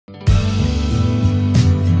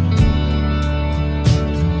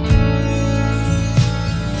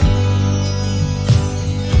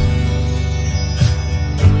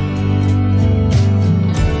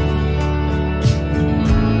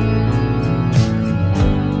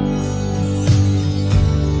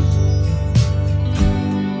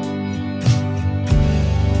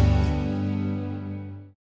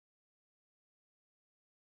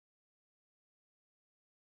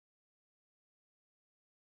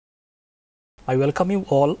I welcome you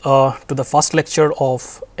all to the first lecture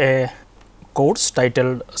of a course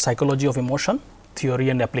titled Psychology of Emotion, Theory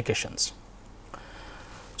and Applications.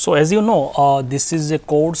 So, as you know, this is a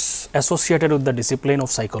course associated with the discipline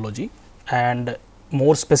of psychology, and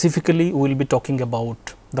more specifically we will be talking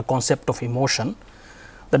about the concept of emotion.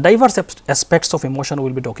 The diverse aspects of emotion we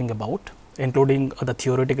will be talking about, including the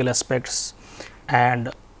theoretical aspects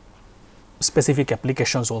and specific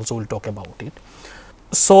applications also we will talk about it.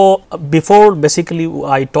 So, before basically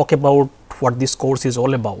I talk about what this course is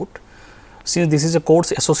all about, since this is a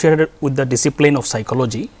course associated with the discipline of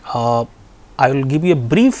psychology, I will give you a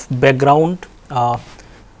brief background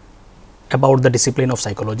about the discipline of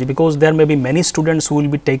psychology, because there may be many students who will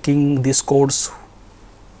be taking this course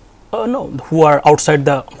who are outside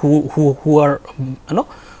the who are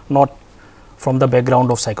not from the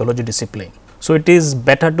background of psychology discipline. So, it is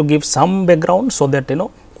better to give some background so that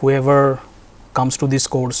whoever comes to this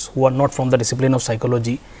course who are not from the discipline of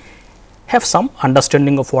psychology have some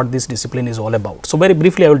understanding of what this discipline is all about. So, very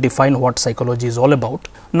briefly I will define what psychology is all about.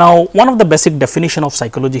 Now, one of the basic definition of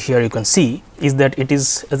psychology here you can see is that it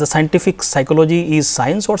is as a scientific psychology is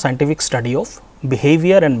science or scientific study of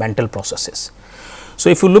behavior and mental processes. So,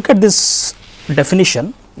 if you look at this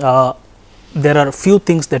definition, there are few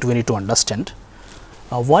things that we need to understand.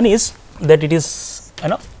 One is that it is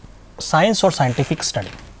science or scientific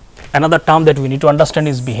study. Another term that we need to understand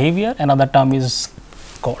is behavior, another term is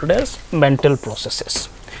called as mental processes.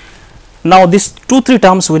 Now, these 2-3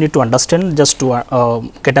 terms we need to understand just to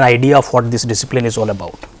get an idea of what this discipline is all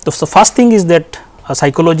about. So, the first thing is that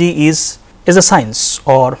psychology is a science,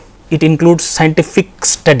 or it includes scientific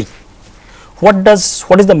study. What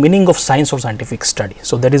is the meaning of science or scientific study?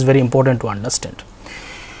 So, that is very important to understand.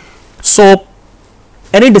 So,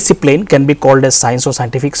 any discipline can be called as science or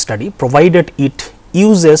scientific study provided it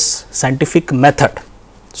uses scientific method.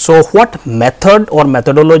 So, what method or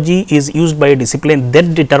methodology is used by a discipline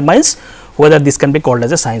that determines whether this can be called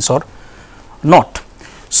as a science or not.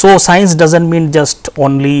 So, science does not mean just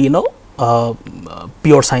only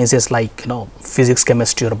pure sciences like physics,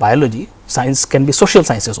 chemistry or biology. Science can be social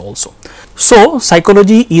sciences also. So,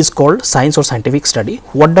 psychology is called science or scientific study.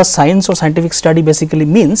 What does science or scientific study basically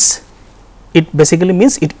means? It basically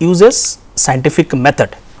means it uses scientific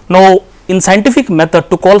method. Now, in scientific method,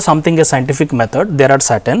 to call something a scientific method, there are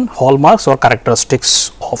certain hallmarks or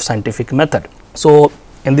characteristics of scientific method. So,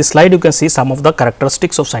 in this slide you can see some of the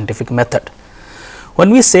characteristics of scientific method.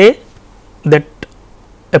 When we say that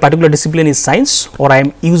a particular discipline is science or I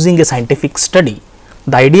am using a scientific study,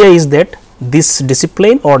 the idea is that this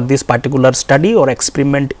discipline or this particular study or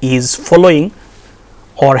experiment is following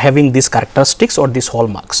or having these characteristics or these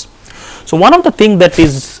hallmarks. So, one of the things that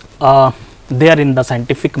is there in the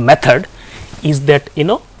scientific method is that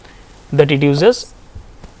that it uses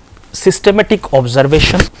systematic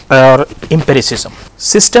observation or empiricism.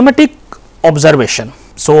 Systematic observation.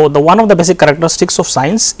 So, the one of the basic characteristics of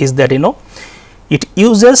science is that it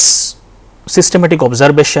uses systematic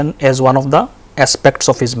observation as one of the aspects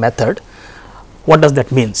of its method. What does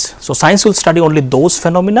that means? So, science will study only those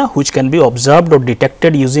phenomena which can be observed or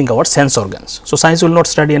detected using our sense organs. So, science will not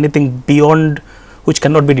study anything beyond which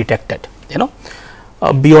cannot be detected,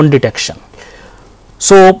 beyond detection.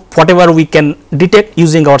 So, whatever we can detect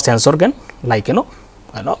using our sense organ, like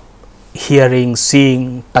hearing,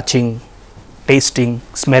 seeing, touching, tasting,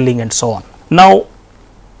 smelling and so on. Now,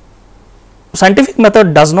 scientific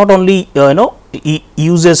method does not only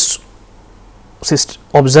uses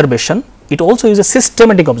observation, it also uses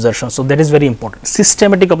systematic observation. So, that is very important.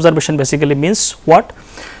 Systematic observation basically means what?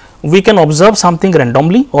 We can observe something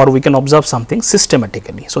randomly or we can observe something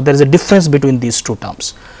systematically. So, there is a difference between these two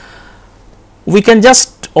terms. We can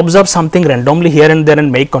just observe something randomly here and there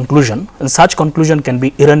and make conclusion, and such conclusion can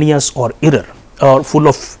be erroneous or error or full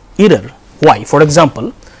of error. Why? For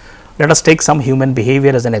example, let us take some human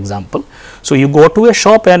behavior as an example. So, you go to a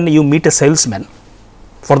shop and you meet a salesman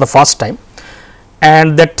for the first time,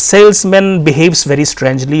 and that salesman behaves very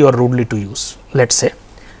strangely or rudely to you, let us say.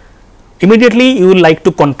 Immediately you will like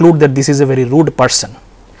to conclude that this is a very rude person,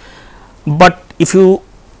 but if you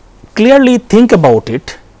clearly think about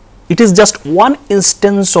it, it is just one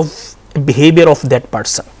instance of behavior of that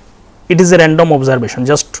person. It is a random observation,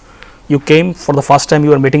 just you came for the first time,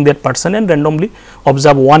 you are meeting that person and randomly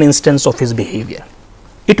observe one instance of his behavior.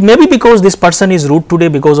 It may be because this person is rude today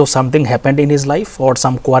because of something happened in his life or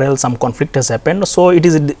some quarrel, some conflict has happened. So, he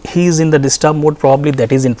is in the disturbed mode, probably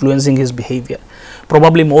that is influencing his behavior.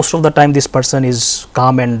 Probably most of the time this person is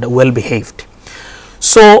calm and well behaved.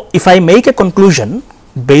 So, if I make a conclusion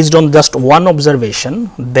based on just one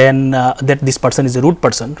observation, then that this person is a rude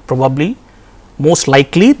person, probably most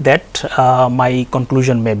likely that my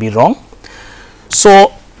conclusion may be wrong.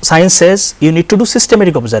 So, science says you need to do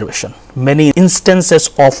systematic observation, many instances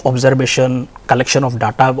of observation, collection of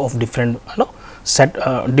data of different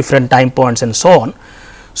different time points and so on,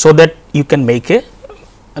 so that you can make a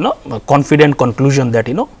confident conclusion that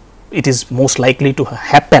it is most likely to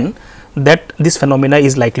happen, that this phenomena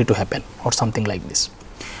is likely to happen or something like this.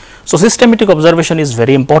 So, systematic observation is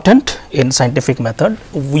very important in scientific method.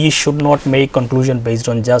 We should not make conclusion based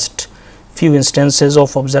on just few instances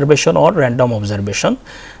of observation or random observation,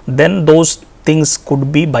 then those things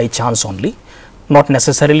could be by chance only, not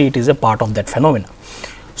necessarily it is a part of that phenomena.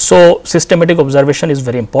 So, systematic observation is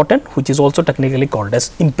very important, which is also technically called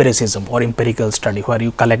as empiricism or empirical study, where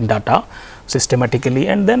you collect data systematically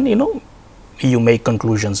and then you make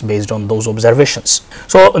conclusions based on those observations.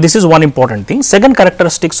 So, this is one important thing. Second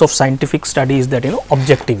characteristics of scientific study is that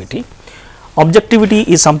objectivity. Objectivity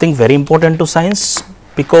is something very important to science,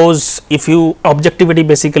 because if you objectivity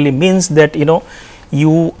basically means that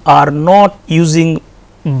you are not using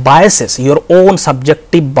biases, your own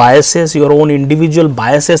subjective biases, your own individual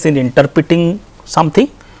biases in interpreting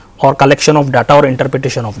something or collection of data or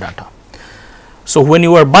interpretation of data. So, when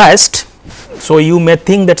you are biased, so you may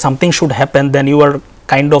think that something should happen, then you are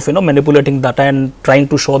kind of manipulating data and trying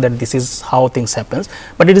to show that this is how things happens,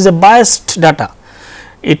 but it is a biased data.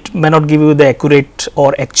 It may not give you the accurate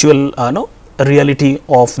or actual reality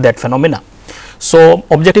of that phenomena. So,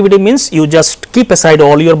 objectivity means you just keep aside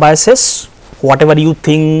all your biases, whatever you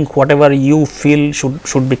think, whatever you feel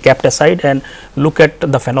should be kept aside, and look at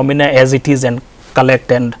the phenomena as it is and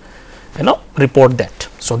collect and report that.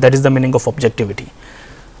 So, that is the meaning of objectivity.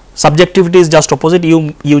 Subjectivity is just opposite.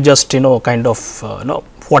 You just kind of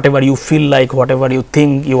whatever you feel like, whatever you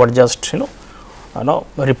think, you are just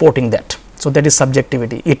reporting that. So, that is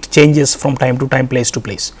subjectivity. It changes from time to time, place to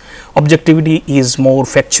place. Objectivity is more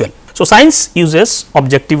factual. So, science uses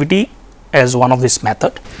objectivity as one of this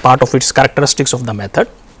method, part of its characteristics of the method.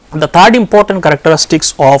 The third important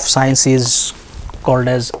characteristics of science is called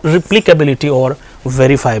as replicability or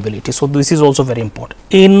verifiability. So, this is also very important.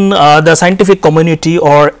 In the scientific community,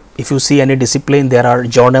 or if you see any discipline, there are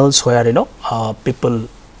journals where people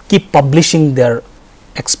keep publishing their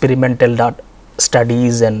experimental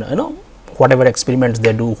studies and whatever experiments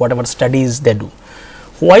they do, whatever studies they do.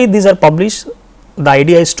 Why these are published? The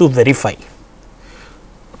idea is to verify,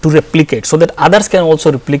 to replicate, so that others can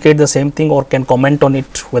also replicate the same thing or can comment on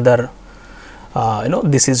it whether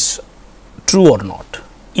this is true or not.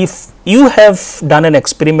 If you have done an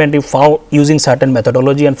experiment, you found using certain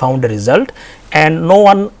methodology and found a result, and no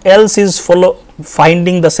one else is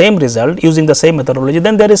finding the same result using the same methodology,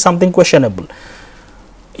 then there is something questionable.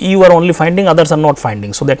 You are only finding, others are not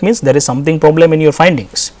finding. So, that means there is something problem in your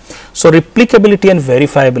findings. So, replicability and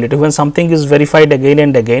verifiability, when something is verified again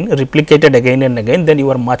and again, replicated again and again, then you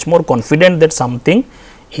are much more confident that something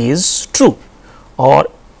is true, or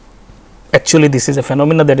actually this is a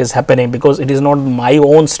phenomena that is happening, because it is not my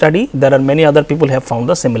own study, there are many other people have found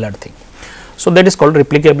the similar thing. So, that is called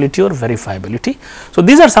replicability or verifiability. So,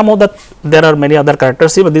 these are some of the, there are many other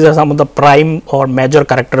characteristics, but these are some of the prime or major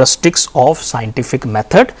characteristics of scientific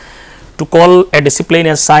method. To call a discipline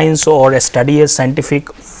as science or a study as scientific,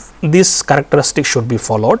 these characteristics should be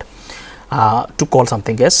followed to call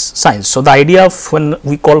something as science. So, the idea of when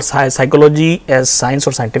we call psychology as science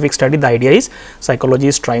or scientific study, the idea is psychology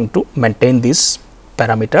is trying to maintain these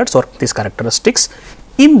parameters or these characteristics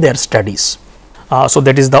in their studies. So,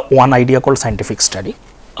 that is the one idea called scientific study.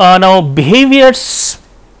 Now, behaviors.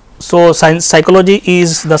 So, psychology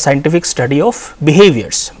is the scientific study of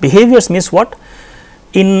behaviors. Behaviors means what?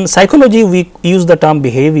 In psychology, we use the term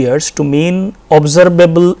behaviors to mean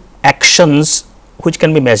observable actions which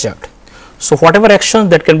can be measured. So, whatever actions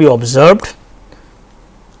that can be observed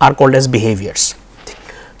are called as behaviors.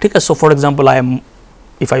 Okay. So, for example,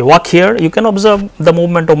 if I walk here, you can observe the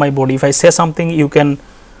movement of my body. If I say something, you can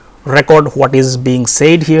record what is being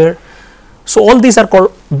said here. So, all these are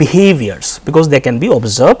called behaviors because they can be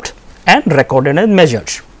observed and recorded and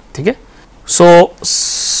measured. Okay. So,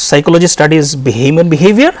 psychology studies human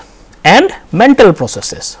behavior and mental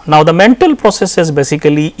processes. Now, the mental processes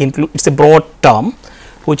basically include, it is a broad term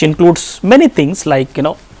which includes many things like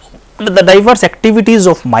the diverse activities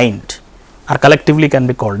of mind are collectively can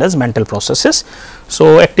be called as mental processes.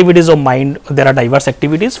 So, activities of mind, there are diverse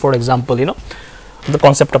activities, for example, the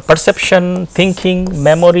concept of perception, thinking,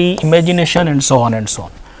 memory, imagination and so on and so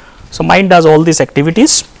on. So, mind does all these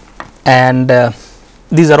activities, and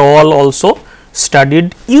these are all also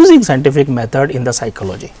studied using scientific method in the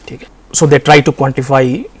psychology. Okay. So, they try to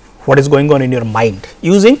quantify what is going on in your mind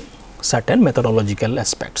using certain methodological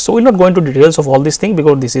aspects. So, we will not go into details of all these things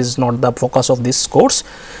because this is not the focus of this course.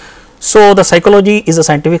 So, the psychology is a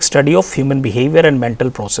scientific study of human behavior and mental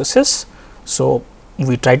processes. So,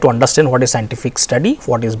 we try to understand what is scientific study,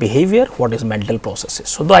 what is behavior, what is mental processes.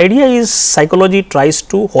 So, the idea is psychology tries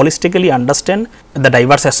to holistically understand the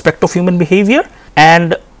diverse aspect of human behavior,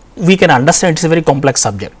 and we can understand it is a very complex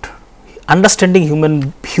subject. Understanding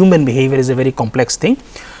human behavior is a very complex thing.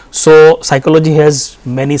 So, psychology has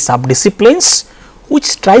many sub-disciplines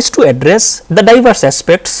which tries to address the diverse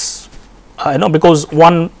aspects, because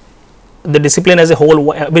the discipline as a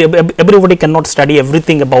whole, everybody cannot study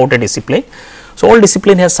everything about a discipline. So, all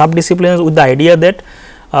discipline has sub-disciplines with the idea that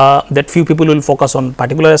that few people will focus on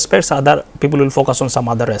particular aspects, other people will focus on some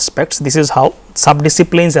other aspects. This is how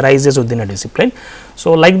sub-disciplines arises within a discipline.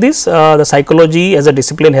 So, like this, the psychology as a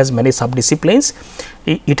discipline has many sub-disciplines.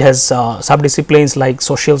 It has sub-disciplines like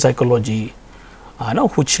social psychology,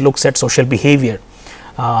 which looks at social behavior.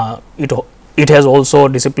 It has also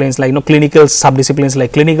disciplines like clinical sub-disciplines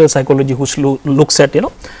like clinical psychology, which looks at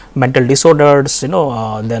mental disorders,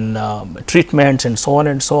 then treatments and so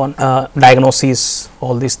on, diagnosis,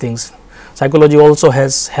 all these things. Psychology also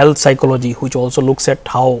has health psychology, which also looks at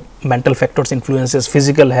how mental factors influences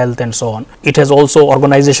physical health and so on. It has also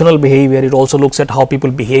organizational behavior. It also looks at how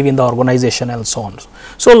people behave in the organization and so on.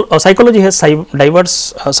 So, psychology has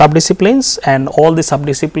diverse sub-disciplines, and all the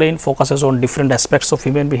sub-discipline focuses on different aspects of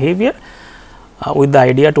human behavior with the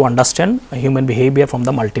idea to understand human behavior from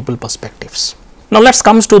the multiple perspectives. Now, let us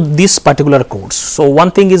come to this particular course. So,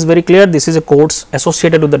 one thing is very clear, this is a course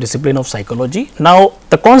associated with the discipline of psychology. Now,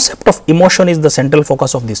 the concept of emotion is the central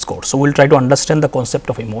focus of this course. So, we will try to understand the concept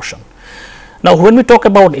of emotion. Now, when we talk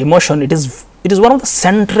about emotion, it is one of the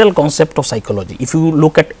central concept of psychology. If you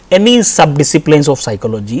look at any sub-disciplines of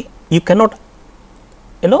psychology, you cannot,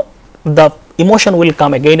 the emotion will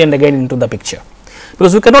come again and again into the picture,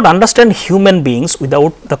 because we cannot understand human beings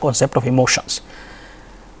without the concept of emotions.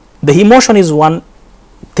 The emotion is one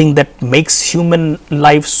thing that makes human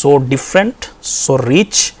life so different, so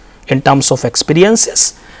rich in terms of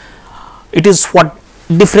experiences. It is what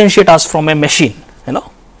differentiates us from a machine.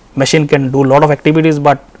 Machine can do a lot of activities,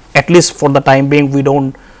 but at least for the time being, we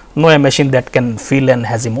don't know a machine that can feel and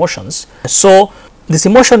has emotions. So, this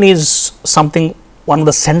emotion is something, one of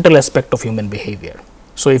the central aspect of human behavior.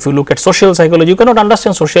 So, if you look at social psychology, you cannot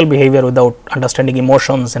understand social behavior without understanding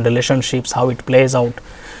emotions and relationships, how it plays out.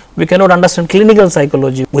 We cannot understand clinical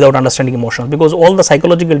psychology without understanding emotions, because all the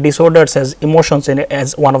psychological disorders has emotions in it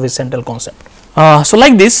as one of the central concepts. So,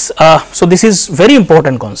 like this, so this is very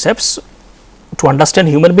important concepts to understand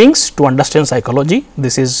human beings, to understand psychology.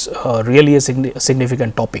 This is really a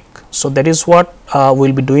significant topic. So, that is what we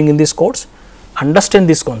will be doing in this course, understand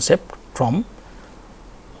this concept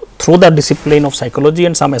through the discipline of psychology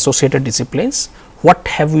and some associated disciplines. What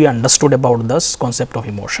have we understood about this concept of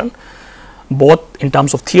emotion, both in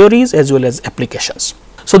terms of theories as well as applications.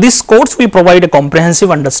 So, this course will provide a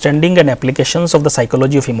comprehensive understanding and applications of the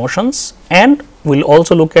psychology of emotions, and we will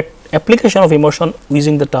also look at application of emotion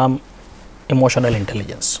using the term emotional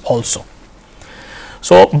intelligence also.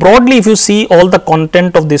 So, broadly, if you see all the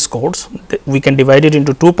content of this course, we can divide it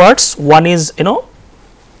into two parts. One is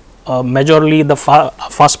majorly the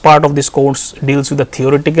first part of this course deals with the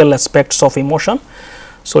theoretical aspects of emotion.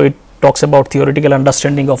 So, it talks about theoretical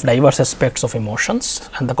understanding of diverse aspects of emotions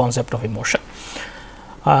and the concept of emotion.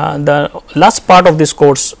 The last part of this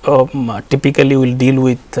course typically will deal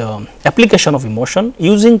with application of emotion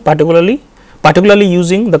using particularly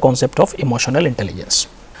using the concept of emotional intelligence.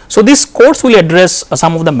 So, this course will address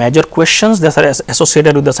some of the major questions that are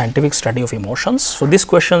associated with the scientific study of emotions. So, these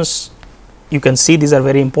questions, you can see, these are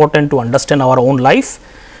very important to understand our own life,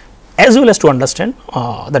 as well as to understand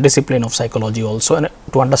the discipline of psychology also, and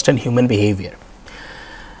to understand human behavior.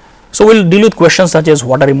 So, we will deal with questions such as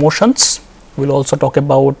what are emotions. We will also talk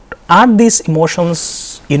about, are these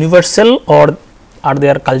emotions universal or are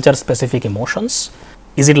there culture specific emotions?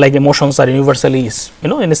 Is it like emotions are universally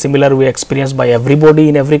in a similar way experienced by everybody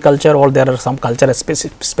in every culture, or there are some culture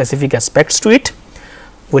specific aspects to it?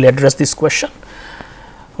 We will address this question.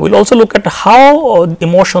 We will also look at how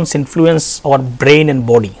emotions influence our brain and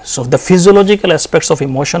body. So, the physiological aspects of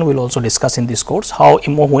emotion we will also discuss in this course, how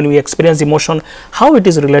when we experience emotion, how it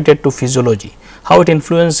is related to physiology, how it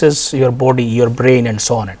influences your body, your brain, and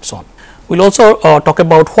so on and so on. We will also talk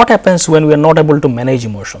about what happens when we are not able to manage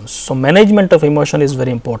emotions. So, management of emotion is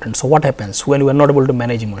very important. So, what happens when we are not able to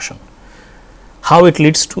manage emotion? How it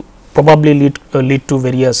leads to, probably lead to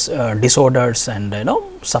various disorders and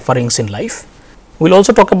sufferings in life. We will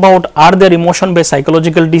also talk about, are there emotion based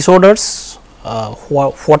psychological disorders,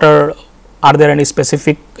 what are are there any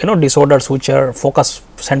specific disorders which are focus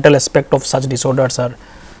central aspect of such disorders are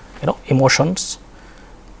emotions,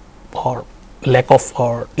 or lack of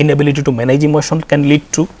or inability to manage emotion can lead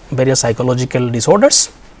to various psychological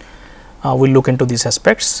disorders. We will look into these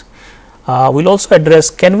aspects. We will also address,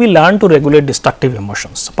 can we learn to regulate destructive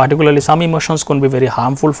emotions, particularly some emotions can be very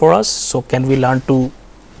harmful for us. So, can we learn to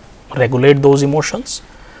regulate those emotions?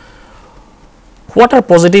 What are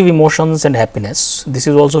positive emotions and happiness? This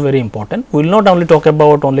is also very important. We will not only talk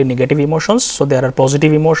about only negative emotions. So, there are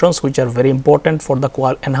positive emotions which are very important for the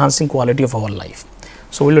enhancing quality of our life.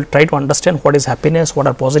 So, we will try to understand what is happiness, what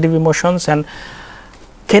are positive emotions, and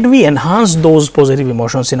can we enhance those positive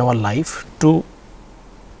emotions in our life to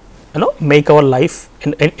make our life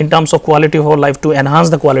in terms of quality of our life, to enhance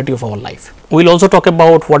the quality of our life. We will also talk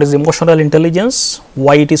about what is emotional intelligence,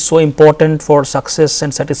 why it is so important for success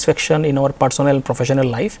and satisfaction in our personal and professional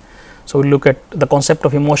life. So, we will look at the concept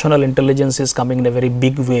of emotional intelligence is coming in a very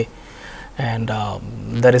big way, and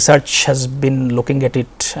the research has been looking at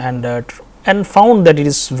it and found that it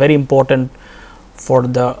is very important for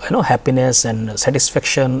the happiness and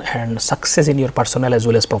satisfaction and success in your personal as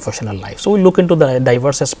well as professional life. So, we will look into the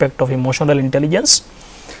diverse aspect of emotional intelligence,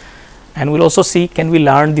 and we will also see, can we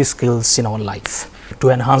learn these skills in our life to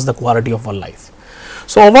enhance the quality of our life.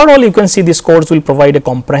 So, overall you can see this course will provide a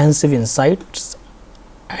comprehensive insightful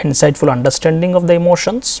understanding of the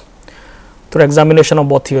emotions through examination of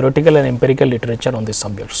both theoretical and empirical literature on this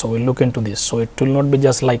subject. So, we will look into this. So, it will not be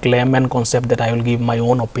just like layman concept that I will give my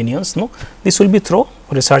own opinions. No, this will be through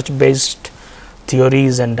research based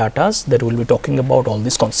theories and data that we will be talking about all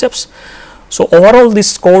these concepts. So, overall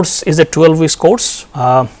this course is a 12-week course.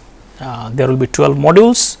 There will be 12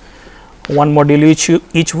 modules, one module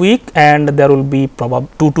each week, and there will be probably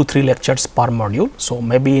 2 to 3 lectures per module. So,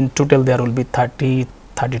 maybe in total there will be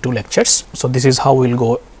 32 lectures. So, this is how we will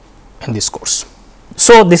go in this course.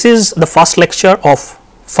 So, this is the first lecture of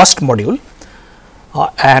first module,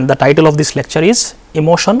 and the title of this lecture is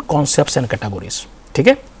Emotion, Concepts and Categories.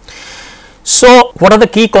 Okay. So, what are the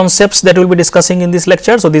key concepts that we will be discussing in this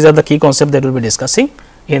lecture? So, these are the key concepts that we will be discussing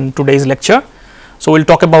in today's lecture. So, we will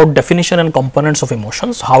talk about definition and components of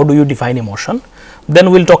emotions. How do you define emotion? Then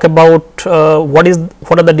we will talk about what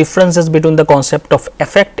are the differences between the concept of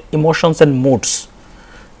affect, emotions and moods.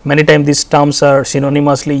 Many times these terms are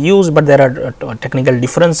synonymously used, but there are technical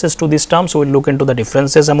differences to these terms. So, we will look into the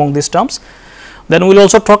differences among these terms. Then we will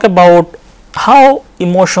also talk about how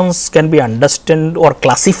emotions can be understood or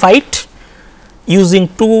classified using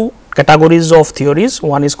 2 categories of theories.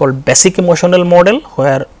 One is called basic emotional model,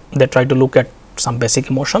 where they try to look at some basic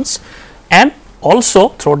emotions, and also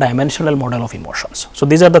through dimensional model of emotions. So,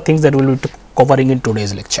 these are the things that we will be covering in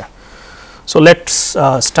today's lecture. So, let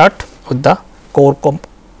us start with the core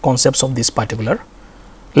concepts of this particular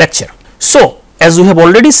lecture. So, as we have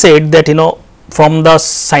already said that from the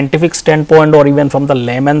scientific standpoint or even from the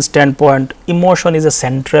layman standpoint, emotion is a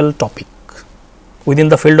central topic within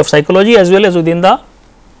the field of psychology as well as within the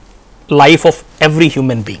life of every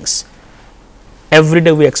human beings. Every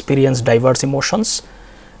day we experience diverse emotions.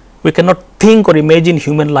 We cannot think or imagine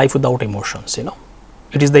human life without emotions.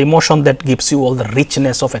 It is the emotion that gives you all the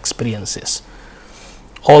richness of experiences,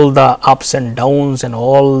 all the ups and downs, and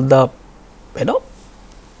all the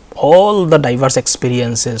diverse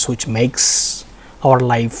experiences which makes our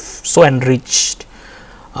life so enriched.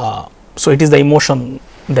 So, it is the emotion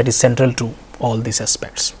that is central to all these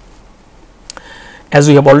aspects. As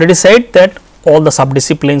we have already said that all the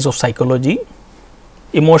subdisciplines of psychology,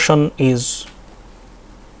 emotion is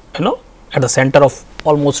at the center of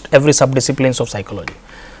almost every subdisciplines of psychology.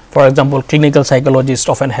 For example, clinical psychologists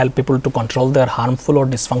often help people to control their harmful or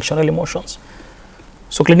dysfunctional emotions.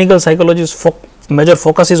 So, clinical psychologists major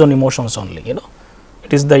focus is on emotions only.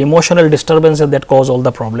 It is the emotional disturbances that cause all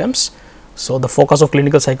the problems. So, the focus of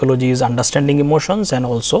clinical psychology is understanding emotions and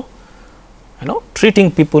also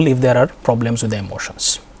treating people if there are problems with the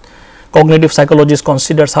emotions. Cognitive psychologist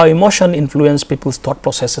considers how emotion influence people's thought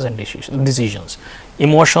processes and decisions.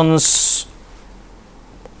 Emotions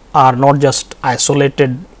are not just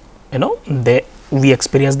isolated, we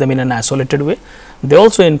experience them in an isolated way. They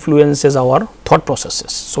also influences our thought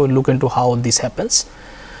processes. So, we look into how this happens.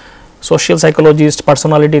 Social psychologist,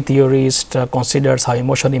 personality theorist considers how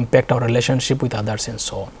emotion impact our relationship with others and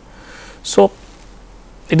so on. So,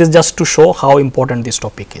 it is just to show how important this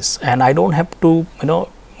topic is, and I do not have to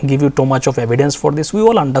give you too much of evidence for this. We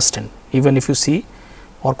all understand, even if you see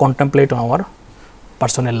or contemplate on our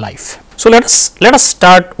personal life. So, let us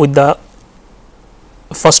start with the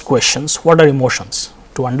first questions. What are emotions?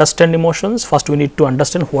 To understand emotions, first we need to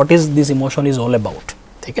understand what is this emotion is all about.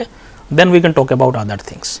 Okay? Then we can talk about other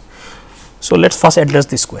things. So, let us first address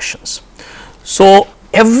these questions. So,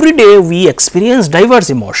 every day we experience diverse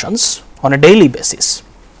emotions on a daily basis,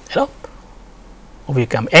 you know, we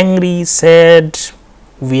become angry, sad,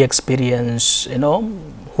 we experience, you know,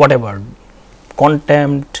 whatever,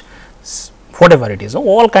 contempt, whatever it is,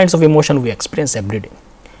 all kinds of emotion we experience every day.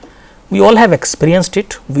 We all have experienced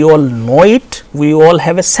it, we all know it, we all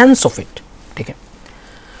have a sense of it. Okay.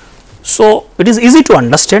 So, it is easy to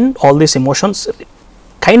understand all these emotions,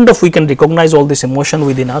 kind of we can recognize all this emotion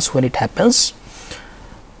within us when it happens,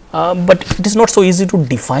 but it is not so easy to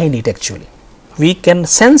define it actually. We can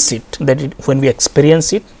sense it, that when we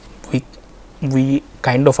experience it, we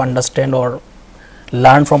kind of understand or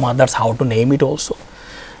learn from others how to name it also,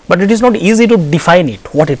 but it is not easy to define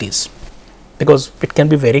it, what it is, because it can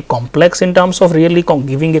be very complex in terms of really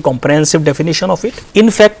giving a comprehensive definition of it.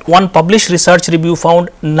 In fact, one published research review found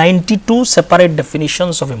 92 separate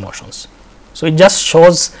definitions of emotions. So, it just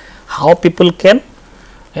shows how people can,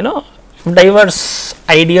 you know, diverse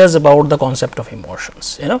ideas about the concept of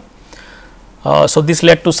emotions, you know. So, this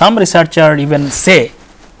led to some researcher even say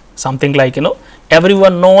something like, you know,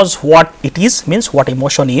 everyone knows what it is, means what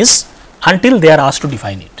emotion is, until they are asked to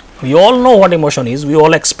define it. We all know what emotion is, we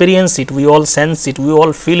all experience it, we all sense it, we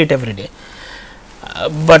all feel it every day,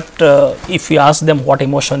 but if we ask them what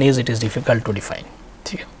emotion is, it is difficult to define.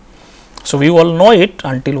 Okay. So, we all know it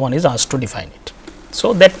until one is asked to define it.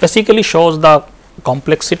 So, that basically shows the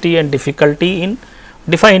complexity and difficulty in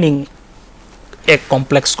defining a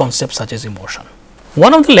complex concept such as emotion.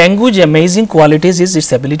 One of the language amazing qualities is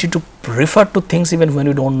its ability to refer to things even when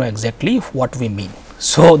you do not know exactly what we mean.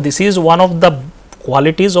 So, this is one of the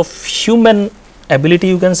qualities of human ability,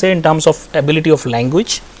 you can say, in terms of ability of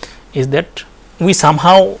language, is that we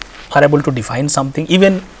somehow are able to define something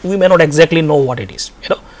even we may not exactly know what it is, you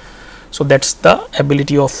know. So, that is the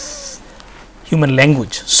ability of human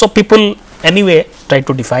language. So, people anyway try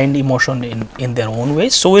to define emotion in their own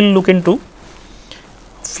ways. So, we will look into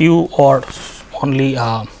few or only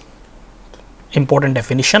important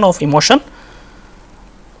definition of emotion,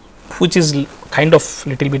 which is kind of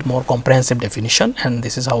little bit more comprehensive definition, and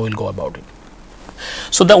this is how we will go about it.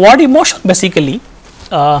 So, the word emotion basically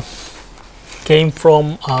came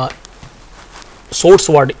from source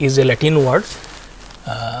word is a Latin word,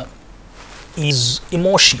 is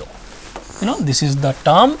emotio, you know, this is the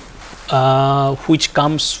term which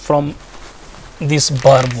comes from this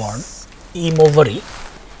verb word emovere.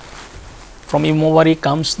 From emovere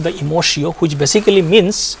comes the emotio, which basically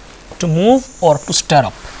means to move or to stir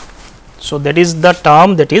up. So, that is the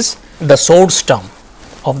term, that is the source term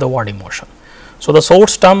of the word emotion. So, the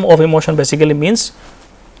source term of emotion basically means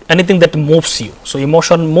anything that moves you. So,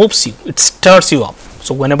 emotion moves you, it stirs you up.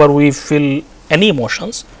 So, whenever we feel any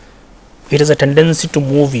emotions, it has a tendency to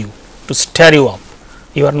move you, to stir you up.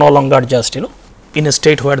 You are no longer just, you know, in a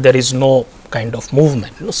state where there is no kind of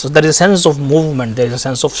movement, you know. So, there is a sense of movement, there is a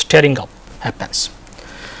sense of stirring up happens.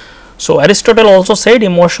 So, Aristotle also said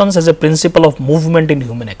emotions as a principle of movement in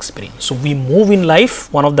human experience. So, we move in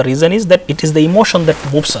life, one of the reason is that it is the emotion that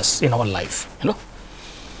moves us in our life, you know.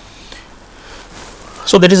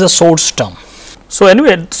 So, that is a source term. So,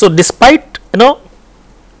 anyway, so despite, you know,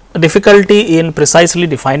 difficulty in precisely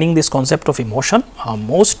defining this concept of emotion,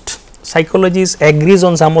 most psychologists agrees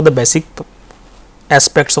on some of the basic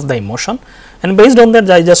aspects of the emotion, and based on that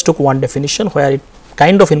I just took one definition where it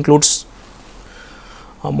kind of includes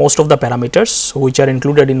most of the parameters which are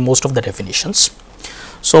included in most of the definitions.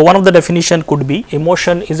 So, one of the definition could be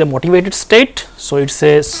emotion is a motivated state. So, it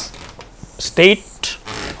says state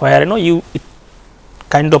where, you know, it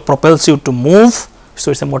kind of propels you to move.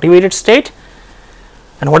 So, it is a motivated state.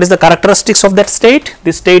 And what is the characteristics of that state?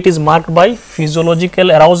 This state is marked by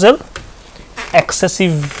physiological arousal,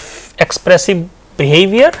 excessive expressive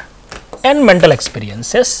behavior and mental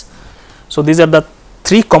experiences. So, these are the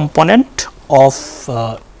three components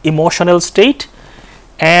of emotional state,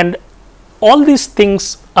 and all these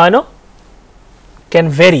things can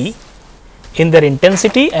vary in their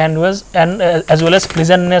intensity and as well as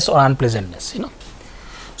pleasantness or unpleasantness.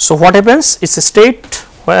 So, what happens is a state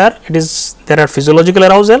where there are physiological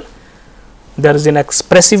arousal, there is an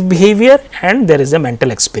expressive behavior and there is a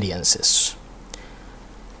mental experiences.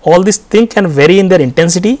 All these things can vary in their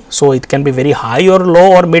intensity. So, it can be very high or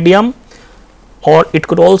low or medium, or it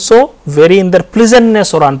could also vary in their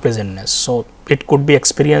pleasantness or unpleasantness. So, it could be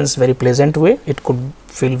experienced very pleasant way, it could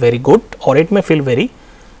feel very good, or it may feel very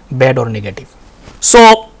bad or negative.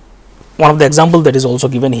 So, one of the example that is also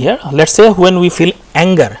given here, let us say when we feel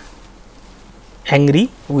angry,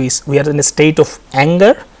 we are in a state of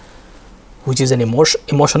anger, which is an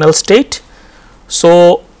emotional state.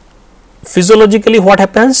 So, physiologically what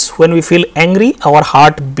happens when we feel angry, our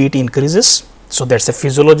heartbeat increases. So, that is a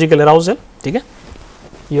physiological arousal. Okay?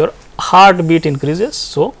 Your heartbeat increases.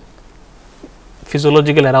 So,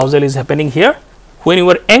 physiological arousal is happening here. When you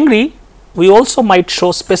are angry, we also might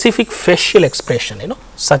show specific facial expression,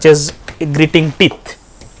 such as gritting teeth.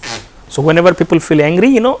 So, whenever people feel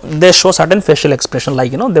angry, they show certain facial expression,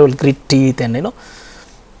 like, they will grit teeth, and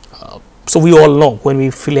so we all know when we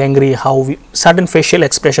feel angry how certain facial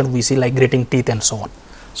expression we see, like gritting teeth and so on.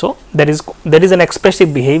 So, there is an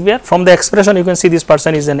expressive behavior. From the expression you can see this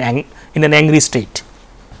person is in an angry state.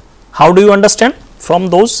 How do you understand? From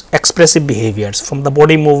those expressive behaviors, from the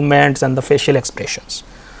body movements and the facial expressions.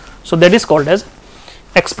 So, that is called as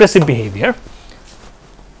expressive behavior.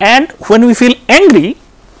 And when we feel angry,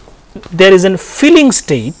 there is a feeling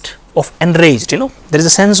state of enraged, there is a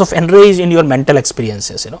sense of enraged in your mental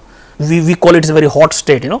experiences, we call it a very hot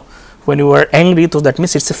state, when you are angry. So, that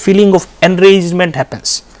means it is a feeling of enragement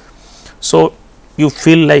happens. So, you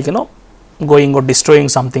feel like, going or destroying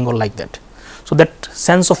something or like that. So, that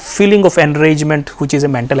sense of feeling of enragement, which is a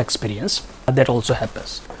mental experience, that also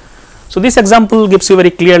happens. So, this example gives you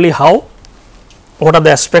very clearly what are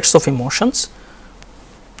the aspects of emotions,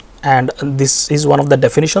 and this is one of the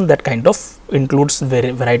definition that kind of includes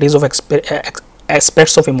varieties of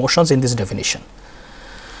aspects of emotions in this definition.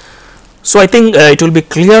 So, I think it will be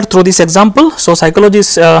clear through this example. So,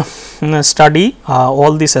 psychologists study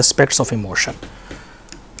all these aspects of emotion.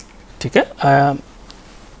 Okay?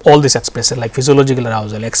 All these expressions like physiological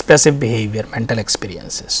arousal, expressive behavior, mental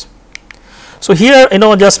experiences. So, here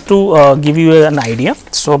just to give you an idea.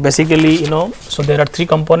 So, basically so there are three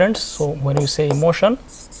components. So, when you say emotion,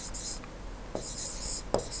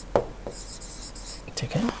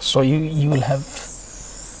 okay, so you will have,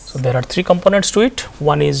 so there are three components to it.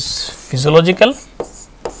 One is physiological,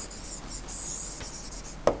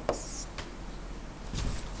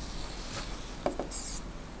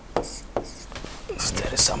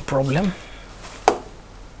 there is some problem.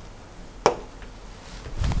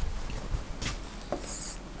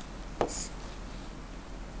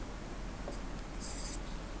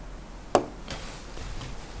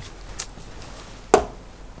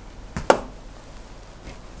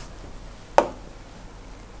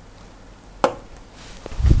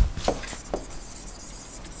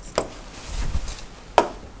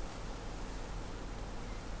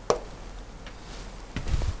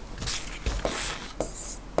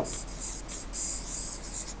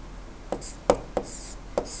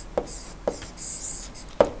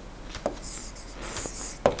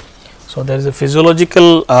 So, there is a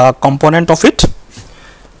physiological component of it,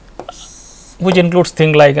 which includes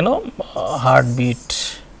things like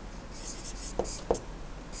heartbeat,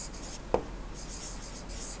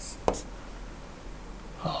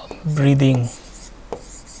 breathing,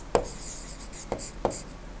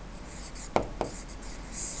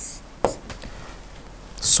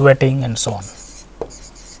 sweating and so on.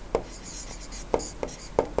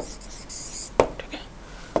 Okay.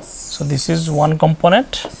 So, this is one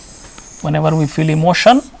component. Whenever we feel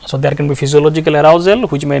emotion, so there can be physiological arousal,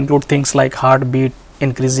 which may include things like heartbeat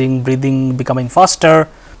increasing, breathing becoming faster.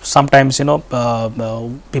 Sometimes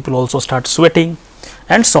people also start sweating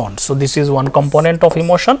and so on. So, this is one component of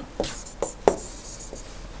emotion.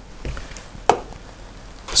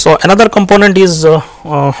 So, another component is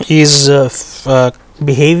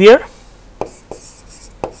behavior.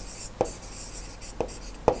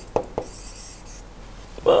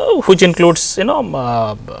 Which includes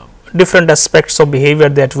different aspects of behavior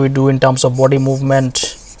that we do in terms of body movement,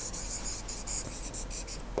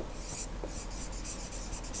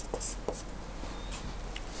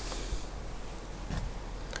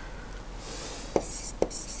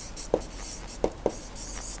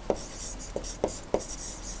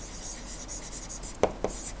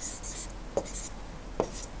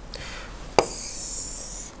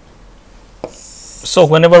 so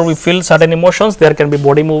whenever we feel certain emotions, there can be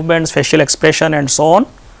body movements, facial expression and so on.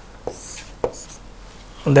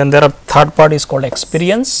 And then there are third part is called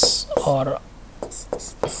experience, or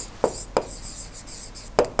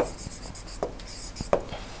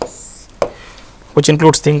which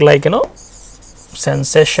includes things like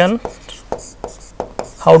sensation,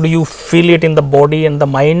 how do you feel it in the body and the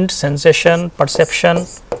mind, sensation, perception,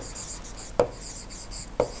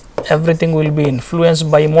 everything will be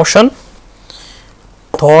influenced by emotion,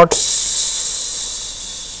 thoughts,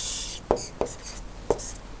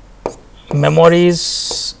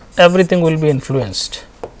 memories, everything will be influenced,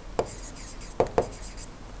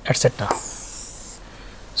 etc.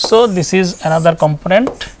 So, this is another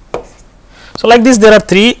component. So, like this there are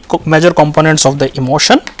three major components of the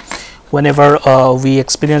emotion. whenever we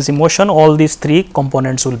experience emotion, all these three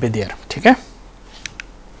components will be there. Okay.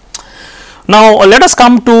 Now, let us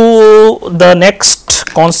come to the next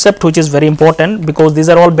concept, which is very important, because these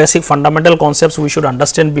are all basic fundamental concepts we should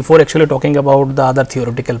understand before actually talking about the other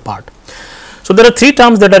theoretical part. So, there are three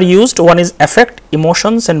terms that are used. One is affect,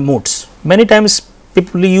 emotions and moods. Many times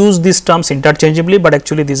people use these terms interchangeably, but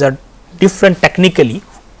actually these are different technically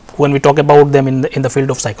when we talk about them in the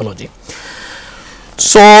field of psychology.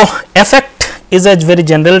 So, affect is a very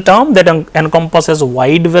general term that encompasses a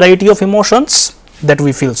wide variety of emotions that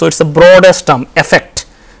we feel. So, it is the broadest term. Affect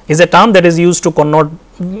is a term that is used to connote,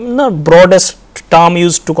 broadest term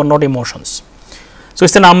used to connote emotions. So,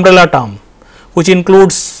 it is an umbrella term which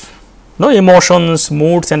includes emotions,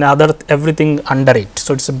 moods and other everything under it.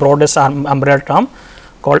 So, it is the broadest umbrella term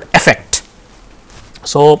called affect.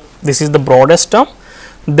 So, this is the broadest term.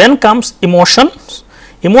 Then comes emotions.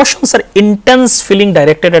 Emotions are intense feeling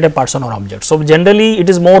directed at a person or object. So, generally it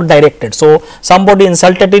is more directed. So, somebody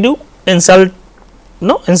insulted you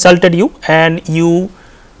and you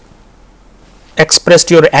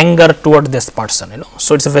expressed your anger toward this person,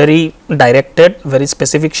 So, it is a very directed, very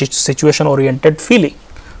specific situation oriented feeling.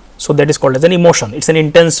 So, that is called as an emotion. It is an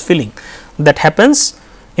intense feeling that happens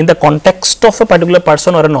in the context of a particular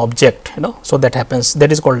person or an object, So, that happens,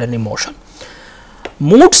 that is called an emotion.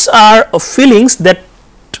 Moods are feelings that,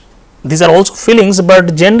 these are also feelings,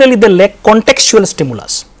 but generally they lack contextual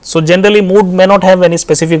stimulus. So, generally mood may not have any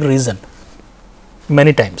specific reason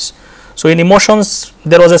many times. So, in emotions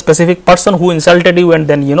there was a specific person who insulted you and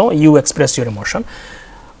then you express your emotion.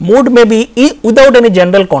 Mood may be without any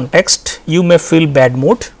general context, you may feel bad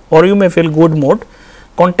mood or you may feel good mood.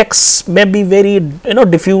 Context may be very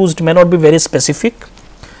diffused, may not be very specific,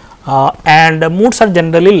 and moods are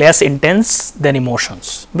generally less intense than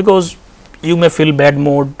emotions, because you may feel bad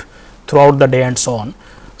mood throughout the day and so on.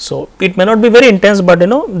 So, it may not be very intense, but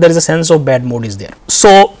there is a sense of bad mood is there.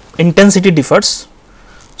 So, intensity differs.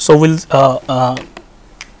 So,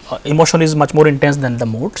 emotion is much more intense than the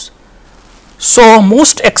moods. So,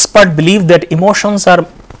 most experts believe that emotions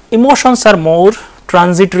are more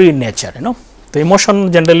transitory in nature. The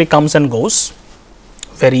emotion generally comes and goes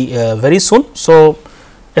very soon. So,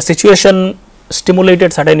 a situation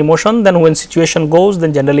stimulated certain emotion, then when situation goes,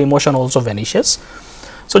 then generally emotion also vanishes.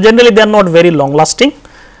 So, generally they are not very long lasting.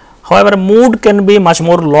 However, mood can be much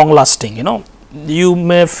more long lasting. You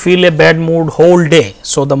may feel a bad mood whole day.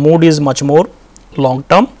 So, the mood is much more long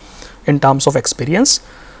term in terms of experience.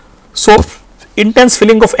 So, intense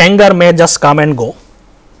feeling of anger may just come and go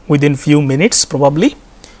within few minutes probably,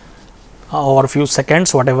 or few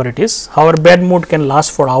seconds, whatever it is. However, bad mood can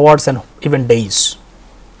last for hours and even days.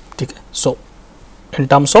 Okay. So, in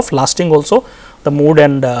terms of lasting also, the mood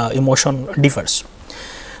and emotion differs.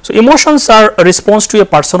 So, emotions are a response to a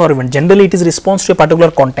person or event. Generally, it is response to a particular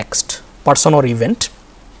context, person or event.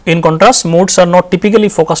 In contrast, moods are not typically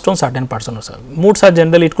focused on certain person or something. Moods are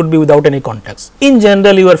generally, it could be without any context. In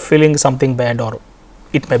general, you are feeling something bad, or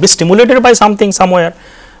it may be stimulated by something somewhere,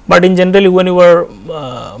 but in generally when you are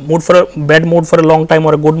bad mood for a long time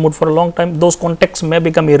or a good mood for a long time, those contexts may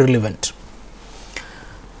become irrelevant.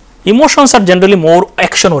 Emotions are generally more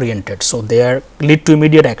action oriented. So, they lead to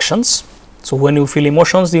immediate actions. So, when you feel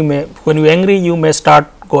emotions, when you are angry, you may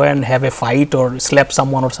go and have a fight or slap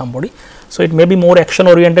someone or somebody. So, it may be more action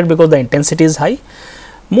oriented because the intensity is high.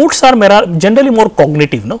 Moods are generally more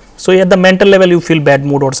cognitive. So, at the mental level you feel bad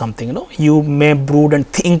mood or something, you may brood and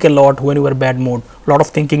think a lot when you are bad mood, lot of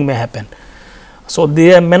thinking may happen. So,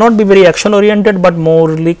 they may not be very action oriented, but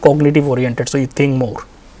morely cognitive oriented. So, you think more.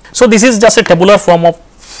 So, this is just a tabular form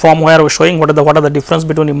where we are showing what are the difference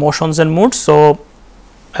between emotions and moods. So,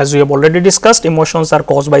 as we have already discussed, emotions are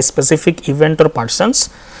caused by specific event or persons.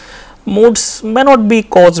 Moods may not be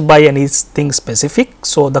caused by anything specific.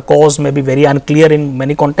 So, the cause may be very unclear in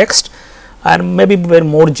many contexts and may be very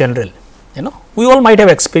more general. We all might have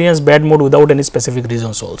experienced bad mood without any specific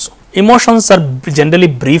reasons also. Emotions are generally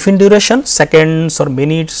brief in duration, seconds or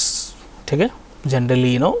minutes. Okay?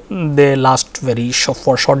 Generally, they last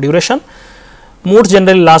for short duration. Moods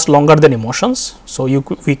generally last longer than emotions. So,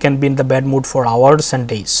 we can be in the bad mood for hours and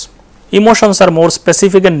days. Emotions are more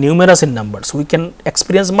specific and numerous in numbers. We can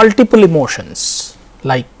experience multiple emotions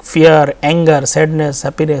like fear, anger, sadness,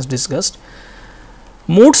 happiness, disgust.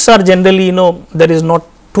 Moods are generally, there is not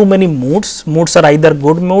too many moods. Moods are either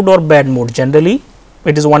good mood or bad mood. Generally,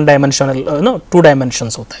 it is one dimensional, 2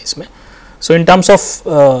 dimensions hota hai isme. So, in terms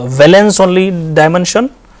of valence only dimension,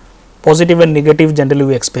 positive and negative, generally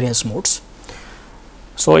we experience moods.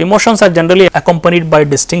 So, emotions are generally accompanied by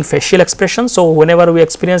distinct facial expressions. So, whenever we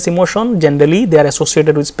experience emotion, generally they are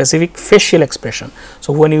associated with specific facial expression.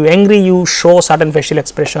 So, when you angry, you show certain facial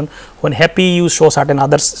expression, when happy, you show certain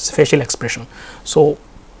other facial expression. So,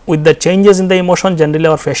 with the changes in the emotion, generally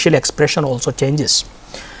our facial expression also changes.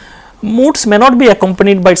 Moods may not be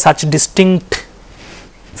accompanied by such distinct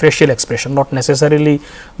facial expression, not necessarily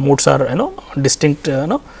moods are distinct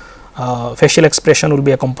facial expression will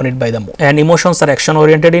be accompanied by the mood, and emotions are action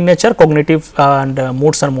oriented in nature, cognitive and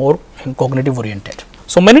moods are more cognitive oriented.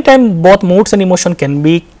 So, many times both moods and emotion can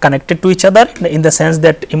be connected to each other in the sense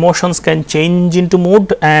that emotions can change into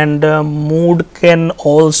mood and mood can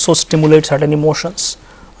also stimulate certain emotions.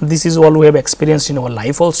 This is all we have experienced in our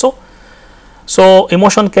life also. So,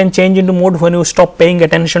 emotion can change into mood when you stop paying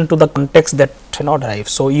attention to the context that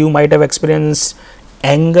drives. So, you might have experienced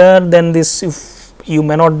anger, then this if you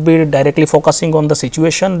may not be directly focusing on the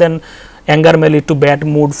situation, then anger may lead to bad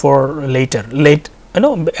mood for later,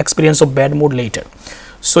 experience of bad mood later.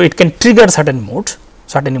 So, it can trigger certain moods,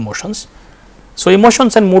 certain emotions. So,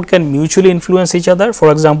 emotions and mood can mutually influence each other.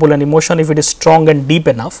 For example, an emotion, if it is strong and deep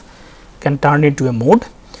enough, can turn into a mood.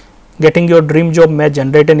 Getting your dream job may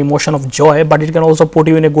generate an emotion of joy, but it can also put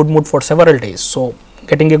you in a good mood for several days. So,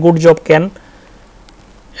 getting a good job can,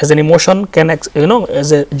 as an emotion, can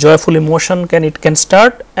as a joyful emotion, it can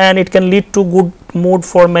start and it can lead to good mood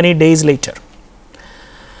for many days later.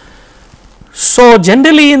 So,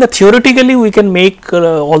 generally in the theoretically we can make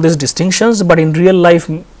all these distinctions, but in real life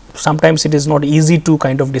sometimes it is not easy to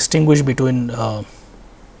kind of distinguish between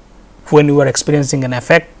when you are experiencing an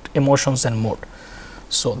affect, emotions and mood.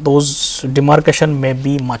 So, those demarcation may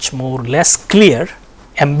be much more less clear,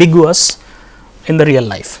 ambiguous in the real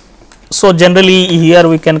life. So, generally here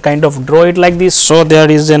we can kind of draw it like this. So,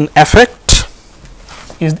 there is an affect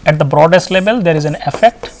is at the broadest level, there is an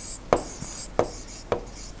affect.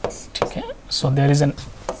 Okay. So, there is an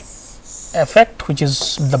affect which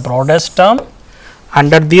is the broadest term.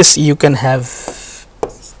 Under this you can have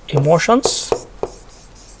emotions,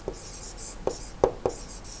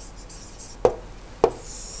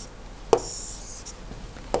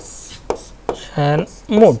 and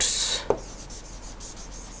moods.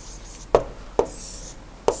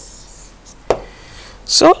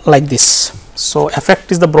 So, like this. So,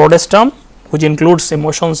 affect is the broadest term which includes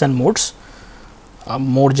emotions and moods,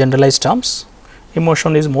 more generalized terms.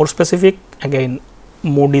 Emotion is more specific, again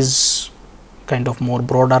mood is kind of more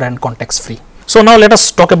broader and context free. So, now let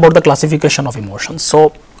us talk about the classification of emotions. So,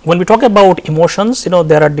 when we talk about emotions,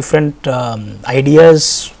 there are different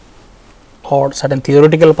ideas or certain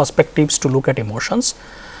theoretical perspectives to look at emotions.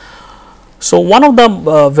 So, one of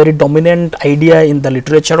the very dominant idea in the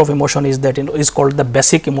literature of emotion is that is called the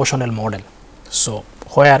basic emotional model. So,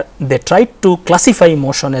 where they try to classify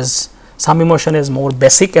emotion as some emotion as more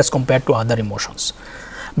basic as compared to other emotions.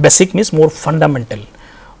 Basic means more fundamental,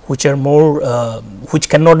 which are more which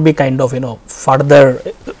cannot be kind of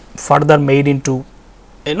further made into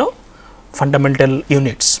fundamental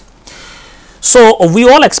units. So, we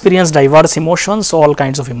all experience diverse emotions, all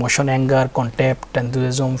kinds of emotion, anger, contempt,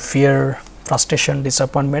 enthusiasm, fear, frustration,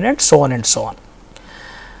 disappointment and so on and so on.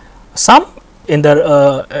 Some in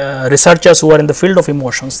the researchers who are in the field of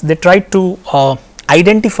emotions, they try to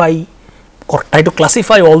identify or try to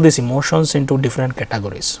classify all these emotions into different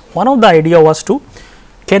categories. One of the idea was to,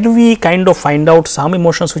 can we kind of find out some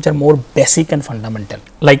emotions which are more basic and fundamental,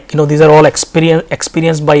 like these are all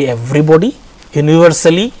experienced by everybody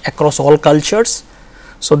universally across all cultures.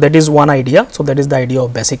 So, that is one idea. So, that is the idea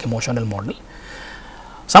of basic emotional model.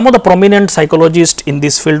 Some of the prominent psychologists in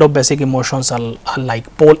this field of basic emotions are like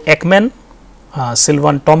Paul Ekman,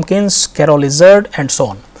 Sylvan Tompkins, Carol Izard and so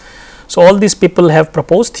on. So, all these people have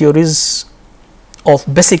proposed theories of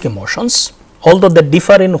basic emotions, although they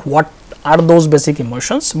differ in what are those basic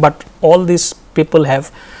emotions, but all these people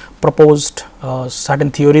have proposed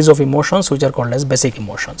certain theories of emotions which are called as basic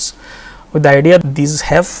emotions, with the idea these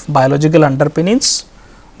have biological underpinnings.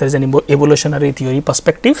 There is an evolutionary theory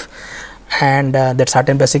perspective, and that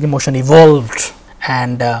certain basic emotion evolved,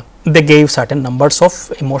 and they gave certain numbers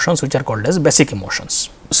of emotions which are called as basic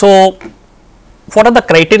emotions. So, what are the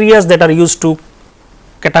criteria that are used to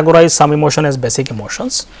categorize some emotion as basic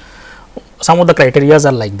emotions? Some of the criteria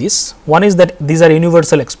are like this. One is that these are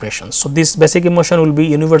universal expressions. So, this basic emotion will be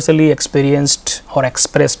universally experienced or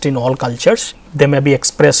expressed in all cultures. They may be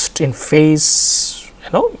expressed in face,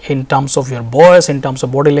 in terms of your voice, in terms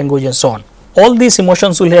of body language and so on. All these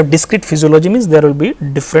emotions will have discrete physiology, means there will be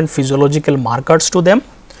different physiological markers to them.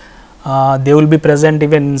 They will be present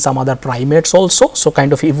even in some other primates also. So,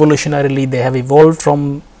 kind of evolutionarily they have evolved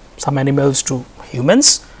from some animals to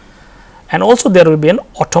humans, and also there will be an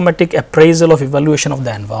automatic appraisal of evaluation of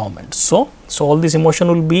the environment. So all this emotion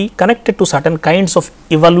will be connected to certain kinds of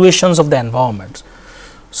evaluations of the environment.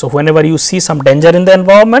 So whenever you see some danger in the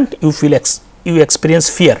environment, you feel you experience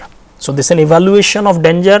fear. So this an evaluation of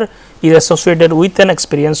danger is associated with an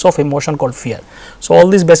experience of emotion called fear. So all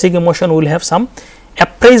these basic emotion will have some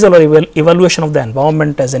appraisal or evaluation of the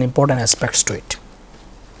environment as an important aspects to it.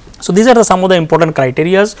 So these are some of the important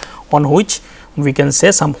criteria on which we can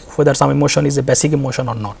say whether some emotion is a basic emotion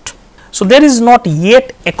or not. So there is not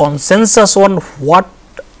yet a consensus on what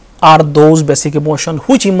are those basic emotions,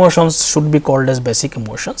 which emotions should be called as basic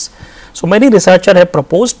emotions. So many researchers have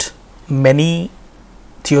proposed many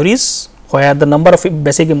theories where the number of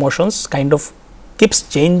basic emotions kind of keeps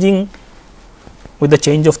changing with the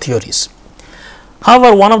change of theories.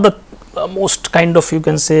 However, one of the most kind of, you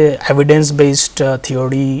can say, evidence based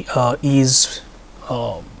theory is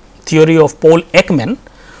theory of Paul Ekman,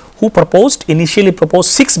 who initially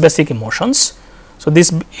proposed 6 basic emotions. So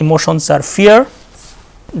these emotions are fear,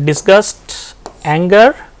 disgust,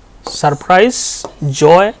 anger, surprise,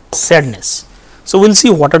 joy, sadness. So we will see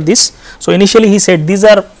what are these. So initially he said these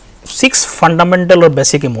are 6 fundamental or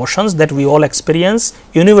basic emotions that we all experience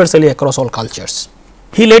universally across all cultures.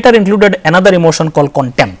 He later included another emotion called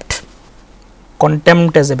contempt.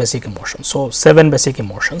 Contempt as a basic emotion. So 7 basic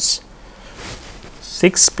emotions,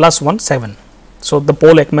 6 plus 1, 7. So the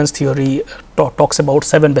Paul Ekman's theory talks about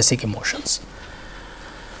 7 basic emotions.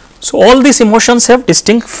 So all these emotions have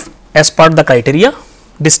distinct, as part the criteria,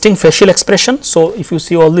 distinct facial expression. So if you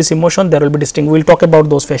see all these emotion, there will be distinct. We will talk about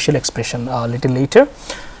those facial expression a little later.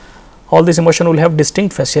 All these emotion will have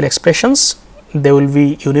distinct facial expressions. They will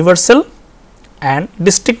be universal and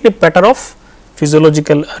distinctive pattern of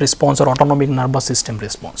physiological response or autonomic nervous system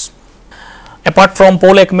response. Apart from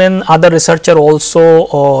Paul Ekman, other researcher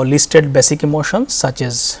also listed basic emotions such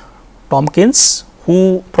as Tompkins,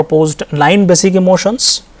 who proposed 9 basic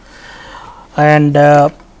emotions, and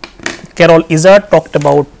Carol Izzard talked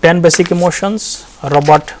about 10 basic emotions.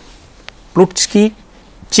 Robert Plutchik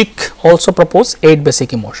also proposed 8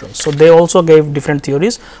 basic emotions. So they also gave different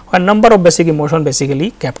theories. A number of basic emotions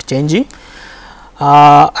basically kept changing,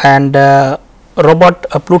 and Robert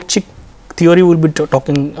Plutchik theory will be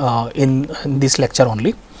talking in this lecture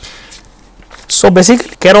only. So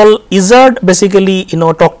basically Carol Izzard basically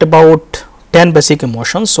talked about 10 basic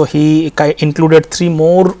emotions. So he included 3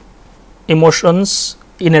 more emotions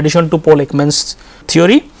in addition to Paul Ekman's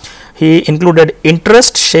theory. He included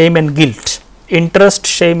interest, shame and guilt. Interest,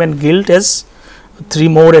 shame and guilt as 3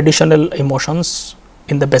 more additional emotions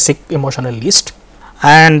in the basic emotional list.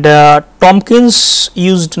 And Tompkins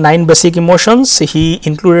used 9 basic emotions. He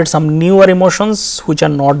included some newer emotions which are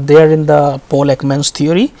not there in the Paul Ekman's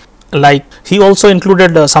theory. Like he also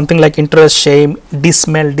included something like interest, shame,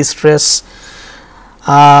 dismay, distress,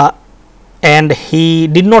 and he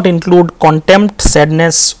did not include contempt,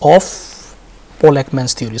 sadness of Paul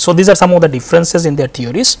Ekman's theory. So these are some of the differences in their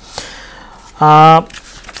theories.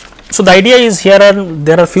 So the idea is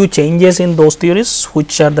there are few changes in those theories,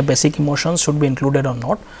 which are the basic emotions should be included or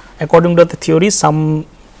not. According to the theory,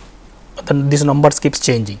 these numbers keeps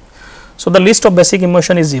changing. So the list of basic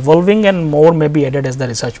emotion is evolving and more may be added as the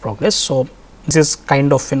research progress. So this is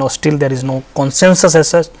kind of still there is no consensus as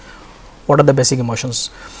such what are the basic emotions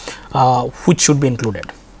which should be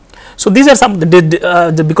included. So these are some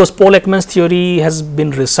because Paul Ekman's theory has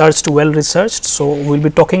been well researched. So we will be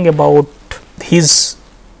talking about his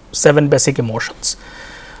 7 basic emotions.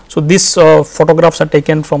 So these photographs are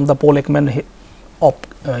taken from the Paul Ekman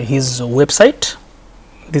his website.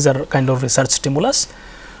 These are kind of research stimulus.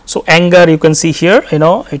 So anger, you can see here,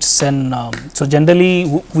 it's an so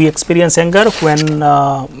generally we experience anger when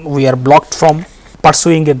we are blocked from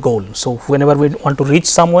pursuing a goal. So whenever we want to reach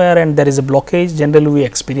somewhere and there is a blockage, generally we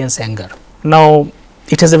experience anger. Now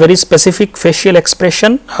it has a very specific facial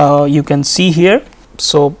expression, you can see here.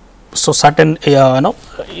 So certain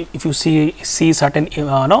if you see certain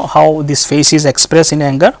how this face is expressed in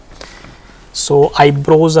anger. So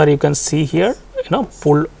eyebrows are, you can see here,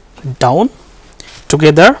 pulled down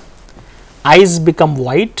together, eyes become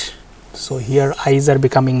white. So here eyes are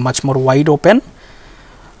becoming much more wide open,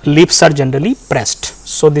 lips are generally pressed.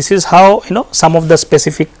 So this is how some of the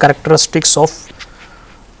specific characteristics of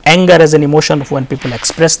anger as an emotion when people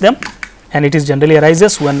express them, and it is generally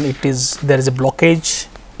arises when there is a blockage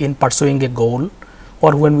in pursuing a goal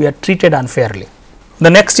or when we are treated unfairly. The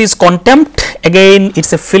next is contempt. Again,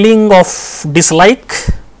 it's a feeling of dislike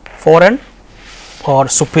for or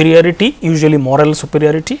superiority, usually moral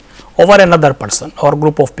superiority over another person or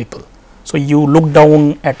group of people. So you look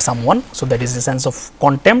down at someone, so that is a sense of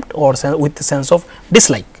contempt or with the sense of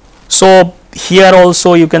dislike. So here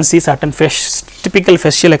also you can see certain typical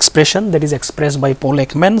facial expression that is expressed by Paul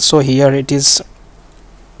Ekman. So here it is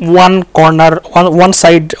one corner, one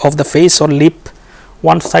side of the face or lip,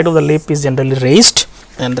 one side of the lip is generally raised,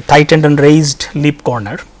 and the tightened and raised lip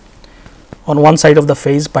corner. On one side of the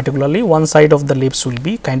face particularly, one side of the lips will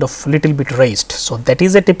be kind of little bit raised. So that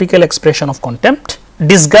is a typical expression of contempt.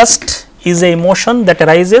 Disgust is a emotion that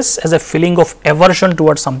arises as a feeling of aversion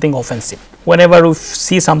towards something offensive. Whenever we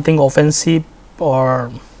see something offensive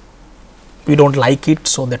or we don't like it,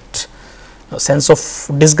 so that sense of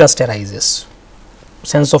disgust arises,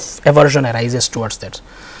 sense of aversion arises towards that.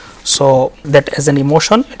 So that as an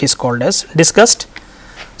emotion it is called as disgust.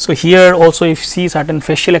 So here also if you see certain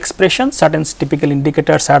facial expressions, certain typical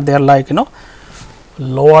indicators are there, like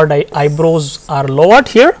lowered eyebrows are lowered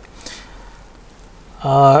here.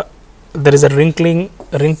 There is a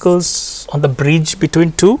wrinkles on the bridge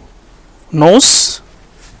between two nose,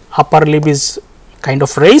 upper lip is kind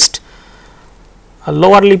of raised,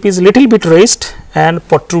 lower lip is little bit raised and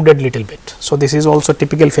protruded little bit. So this is also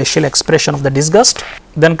typical facial expression of the disgust.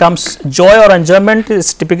 Then comes joy or enjoyment,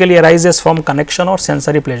 is typically arises from connection or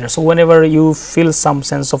sensory pleasure. So whenever you feel some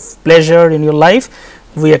sense of pleasure in your life,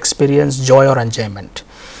 we experience joy or enjoyment.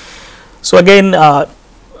 So again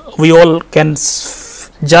we all can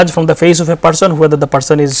judge from the face of a person whether the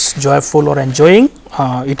person is joyful or enjoying.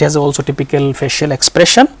 It has also typical facial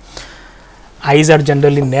expression. Eyes are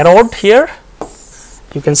generally narrowed here.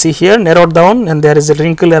 You can see here narrowed down, and there is a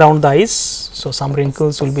wrinkle around the eyes. So some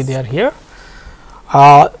wrinkles will be there here.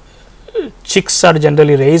 Cheeks are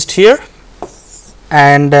generally raised here,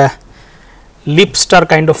 and lips are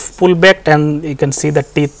kind of pulled back, and you can see the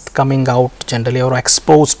teeth coming out generally or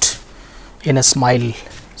exposed in a smile.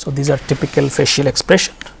 So these are typical facial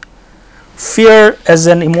expression. Fear as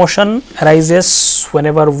an emotion arises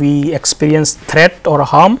whenever we experience threat or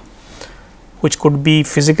harm, which could be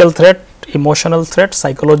physical threat, emotional threat,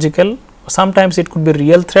 psychological. Sometimes it could be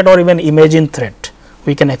real threat or even imagined threat.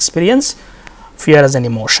 We can experience fear as an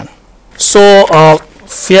emotion. So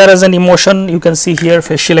fear as an emotion, you can see here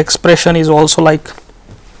facial expression is also like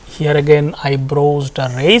here again eyebrows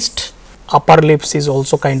are raised, upper lips is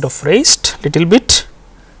also kind of raised little bit,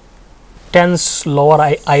 tense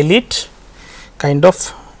lower eyelid, kind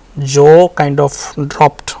of jaw kind of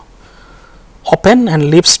dropped open, and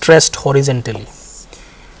lips stressed horizontally.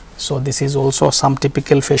 So this is also some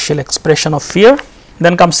typical facial expression of fear.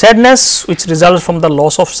 Then comes sadness, which results from the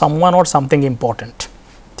loss of someone or something important.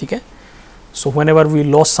 Okay? So whenever we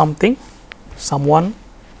lost something, someone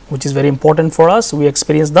which is very important for us, we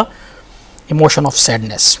experience the emotion of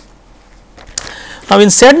sadness. Now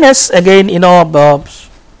in sadness again,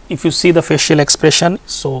 if you see the facial expression,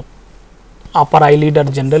 so upper eyelid are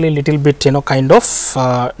generally little bit kind of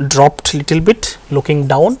dropped little bit, looking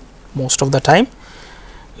down most of the time.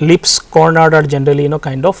 Lips cornered are generally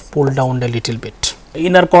kind of pulled down a little bit.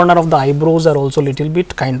 Inner corner of the eyebrows are also little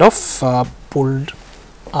bit kind of pulled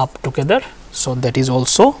up together. So that is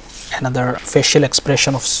also another facial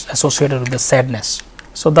expression of associated with the sadness.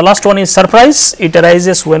 So the last one is surprise. It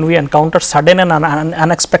arises when we encounter sudden and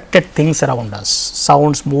unexpected things around us,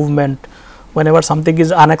 sounds, movement. Whenever something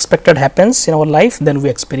is unexpected happens in our life, then we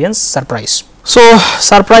experience surprise. So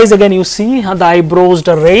surprise, again you see the eyebrows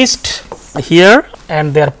are raised here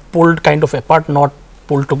and they are pulled kind of apart, not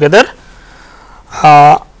pulled together.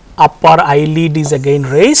 Upper eyelid is again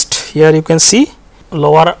raised. Here you can see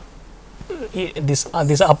lower,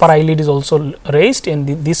 this upper eyelid is also raised, and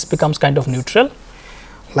this becomes kind of neutral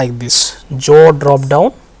like this, jaw drop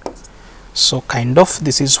down. So kind of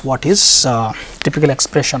this is what is typical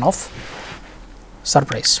expression of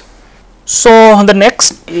surprise. So the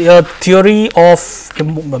next theory of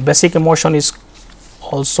basic emotion is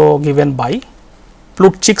also given by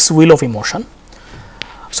Plutchik's wheel of emotion.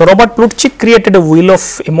 So Robert Plutchik created a wheel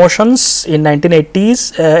of emotions in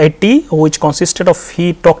 1980, which consisted of,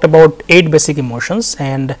 he talked about 8 basic emotions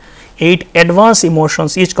and 8 advanced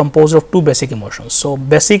emotions, each composed of 2 basic emotions. So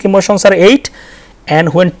basic emotions are 8,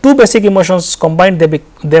 and when 2 basic emotions combined,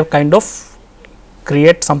 they kind of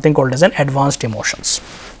create something called as an advanced emotions.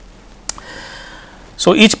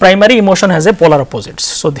 So each primary emotion has a polar opposites.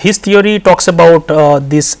 So his theory talks about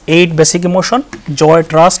these 8 basic emotion: joy,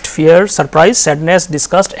 trust, fear, surprise, sadness,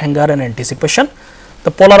 disgust, anger, and anticipation. The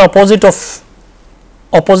polar opposite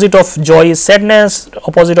of joy is sadness,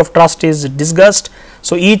 opposite of trust is disgust.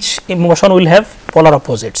 So each emotion will have polar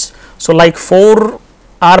opposites. So like 4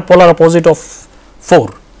 are polar opposite of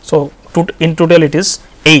 4. So in total it is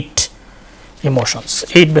 8 emotions,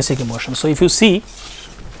 8 basic emotions. So if you see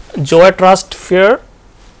joy, trust, fear,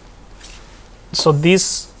 so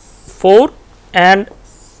these 4 and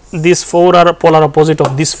these 4 are polar opposite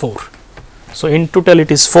of these 4. So, in total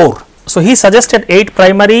it is 4. So, he suggested 8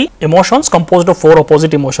 primary emotions composed of 4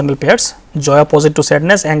 opposite emotional pairs: joy opposite to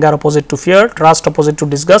sadness, anger opposite to fear, trust opposite to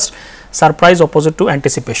disgust, surprise opposite to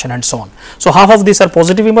anticipation, and so on. So, half of these are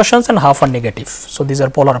positive emotions and half are negative. So, these are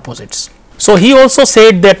polar opposites. So, he also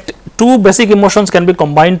said that 2 basic emotions can be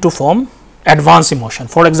combined to form advanced emotion.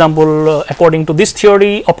 For example, according to this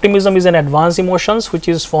theory, optimism is an advanced emotions which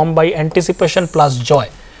is formed by anticipation plus joy.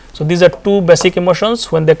 So, these are 2 basic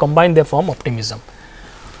emotions. When they combine, they form optimism.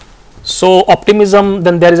 So, optimism,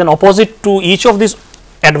 then there is an opposite to each of these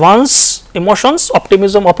advanced emotions.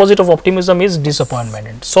 Optimism, opposite of optimism is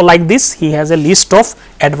disappointment. So, like this he has a list of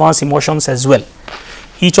advanced emotions as well.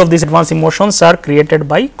 Each of these advanced emotions are created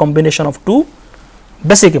by combination of 2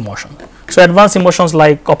 basic emotions. So, advanced emotions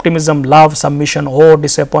like optimism, love, submission, awe,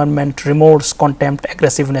 disappointment, remorse, contempt,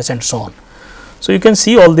 aggressiveness, and so on. So, you can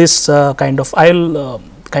see all this I will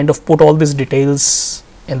kind of put all these details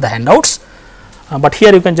in the handouts, but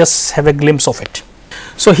here you can just have a glimpse of it.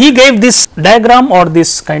 So, he gave this diagram or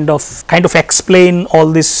this kind of explain all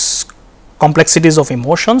these complexities of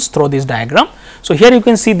emotions through this diagram. So, here you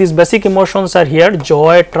can see these basic emotions are here: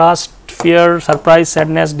 joy, trust, fear, surprise,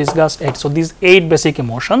 sadness, disgust, 8. So, these 8 basic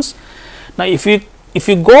emotions. Now, if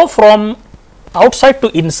you go from outside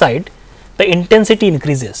to inside, the intensity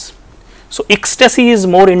increases. So, ecstasy is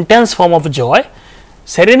more intense form of joy,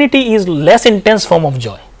 serenity is less intense form of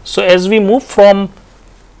joy. So, as we move from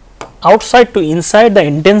outside to inside, the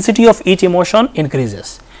intensity of each emotion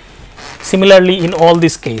increases. Similarly, in all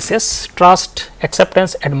these cases, trust,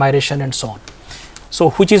 acceptance, admiration, and so on. So,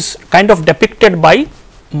 which is kind of depicted by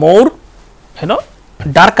more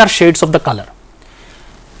darker shades of the color.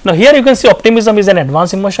 Now, here you can see optimism is an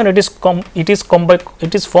advanced emotion. It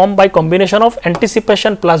is formed by combination of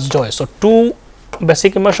anticipation plus joy. So, 2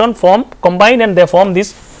 basic emotion combine and they form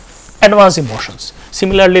these advanced emotions.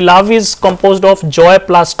 Similarly, love is composed of joy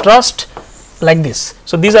plus trust, like this.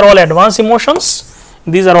 So, these are all advanced emotions,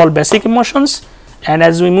 these are all basic emotions, and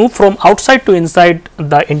as we move from outside to inside,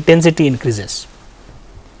 the intensity increases.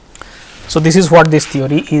 So, this is what this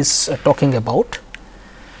theory is talking about.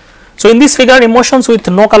 So, in this figure, emotions with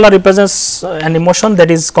no color represents an emotion that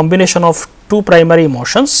is combination of 2 primary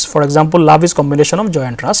emotions. For example, love is combination of joy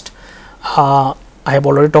and trust. I have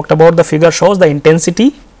already talked about, the figure shows the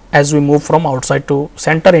intensity. As we move from outside to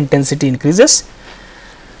center, intensity increases.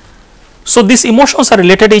 So, these emotions are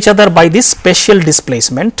related to each other by this spatial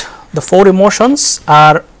displacement. The 4 emotions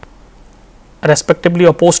are respectively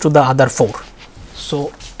opposed to the other 4.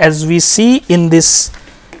 So, as we see in this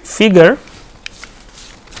figure,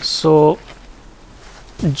 so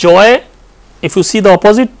joy, if you see the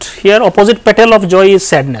opposite here, opposite petal of joy is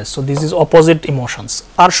sadness. So, this is opposite emotions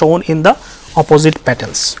are shown in the opposite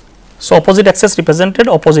petals. So, opposite axis represented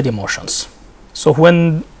opposite emotions. So,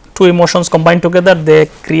 when 2 emotions combine together, they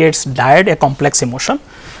creates dyad, a complex emotion.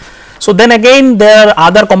 So, then again there are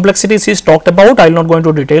other complexities is talked about, I will not go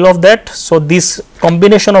into detail of that. So, this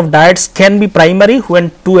combination of dyads can be primary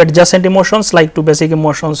when 2 adjacent emotions like 2 basic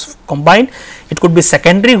emotions combine. It could be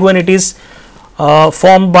secondary when it is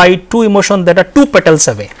formed by 2 emotions that are 2 petals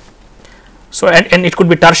away. So, and it could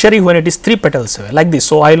be tertiary when it is 3 petals away, like this.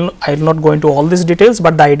 So, I will not go into all these details,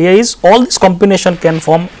 but the idea is all this combination can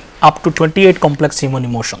form up to 28 complex human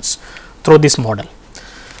emotions through this model.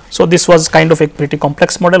 So, this was kind of a pretty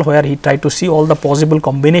complex model where he tried to see all the possible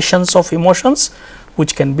combinations of emotions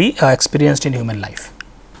which can be experienced in human life.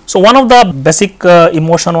 So, one of the basic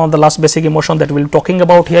emotion, one of the last basic emotion that we will be talking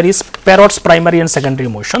about here is Parrot's primary and secondary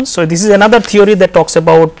emotions. So, this is another theory that talks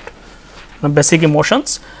about basic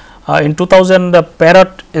emotions. In 2000,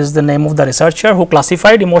 Parrot is the name of the researcher who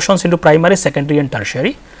classified emotions into primary, secondary, and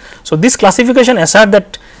tertiary. So, this classification asserts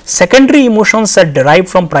that secondary emotions are derived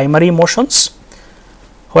from primary emotions,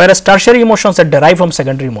 whereas tertiary emotions are derived from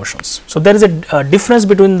secondary emotions. So, there is a difference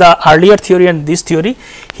between the earlier theory and this theory.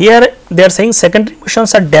 Here they are saying secondary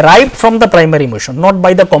emotions are derived from the primary emotion, not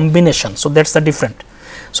by the combination. So, that is the different.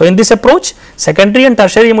 So, in this approach, secondary and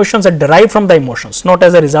tertiary emotions are derived from the emotions, not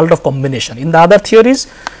as a result of combination. In the other theories,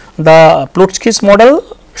 the Plutsky's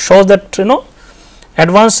model shows that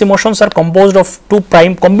advanced emotions are composed of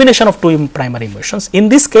combination of 2 primary emotions. In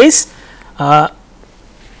this case,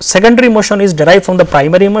 secondary emotion is derived from the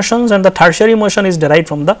primary emotions and the tertiary emotion is derived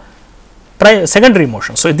from the secondary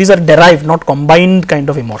emotions. So, these are derived, not combined kind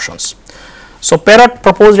of emotions. So, Parrot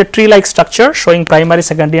proposed a tree like structure showing primary,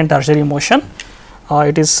 secondary, and tertiary emotion.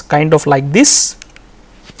 It is kind of like this.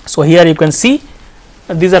 So, here you can see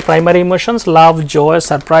these are primary emotions: love, joy,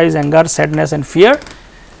 surprise, anger, sadness, and fear.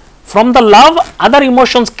 From the love, other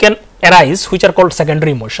emotions can arise which are called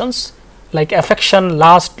secondary emotions. like affection,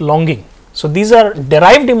 lust, longing. So, these are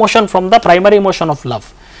derived emotion from the primary emotion of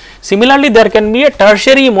love. Similarly, there can be a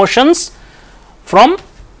tertiary emotions from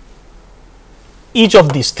each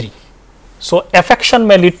of these three. So, affection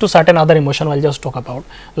may lead to certain other emotion, I will just talk about,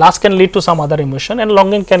 lust can lead to some other emotion, and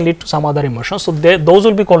longing can lead to some other emotion. So, those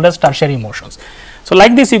will be called as tertiary emotions. So,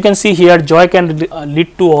 like this you can see here, joy can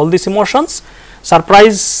lead to all these emotions,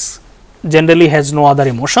 surprise generally has no other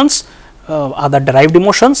emotions, other derived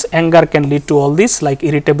emotions, anger can lead to all these like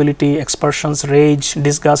irritability, expressions, rage,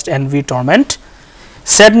 disgust, envy, torment,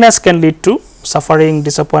 sadness can lead to suffering,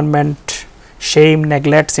 disappointment, shame,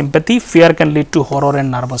 neglect, sympathy, fear can lead to horror and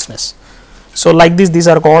nervousness. So, like this these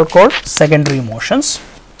are called secondary emotions.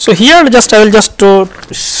 So, here just I will just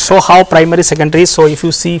show how primary secondary. So, if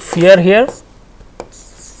you see fear here,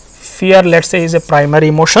 fear let us say is a primary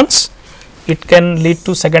emotions, it can lead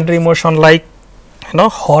to secondary emotion like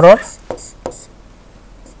horror,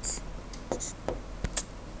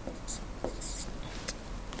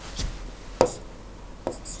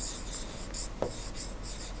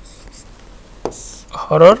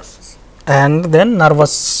 and then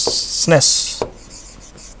nervousness.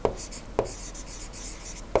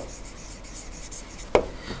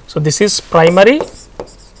 So, this is primary,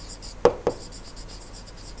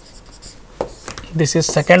 this is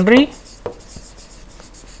secondary,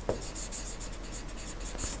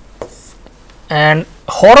 and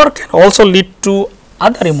horror can also lead to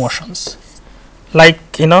other emotions like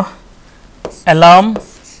alarm,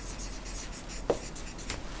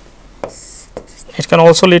 it can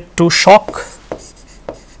also lead to shock,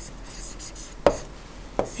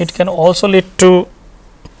 it can also lead to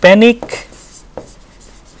panic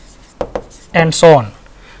and so on.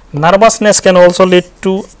 Nervousness can also lead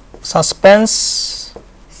to suspense,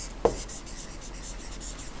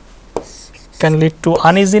 can lead to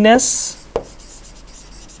uneasiness,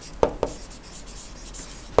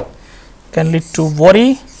 can lead to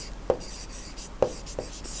worry,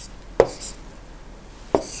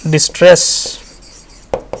 distress,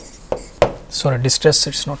 distress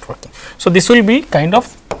it is not working. So, this will be kind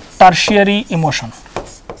of tertiary emotion.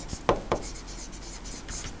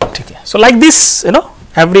 Okay. So, like this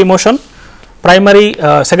every emotion, primary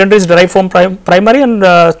secondary is derived from primary, and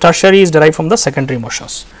tertiary is derived from the secondary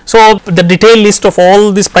emotions. So, the detailed list of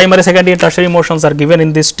all these primary, secondary and tertiary emotions are given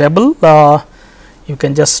in this table. You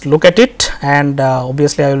can just look at it, and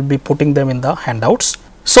obviously, I will be putting them in the handouts.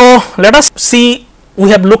 So, let us see,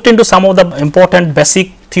 we have looked into some of the important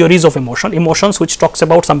basic theories of emotions which talks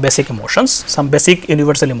about some basic emotions, some basic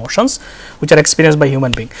universal emotions which are experienced by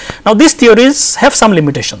human being. Now, these theories have some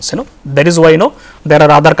limitations, that is why there are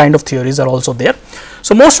other kind of theories are also there.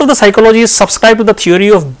 So, most of the psychologists subscribe to the theory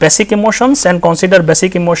of basic emotions and consider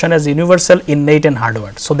basic emotion as universal, innate and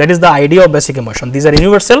hardwired. So, that is the idea of basic emotion. These are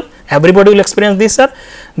universal, everybody will experience this, sir.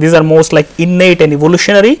 These are most like innate and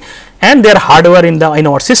evolutionary, and they are hardwired in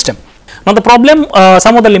our system. Now, the problem,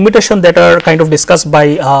 some of the limitations that are kind of discussed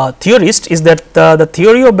by theorists is that the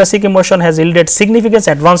theory of basic emotion has yielded significant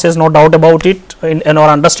advances, no doubt about it, in our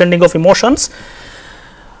understanding of emotions.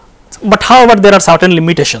 But however, there are certain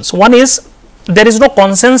limitations. One is there is no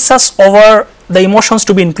consensus over the emotions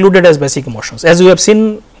to be included as basic emotions. As we have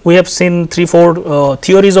seen 3-4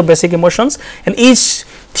 theories of basic emotions, and each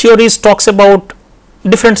theory talks about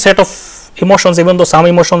different set of emotions, even though some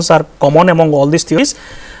emotions are common among all these theories.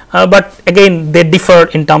 But again they differ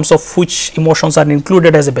in terms of which emotions are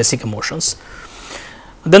included as a basic emotions.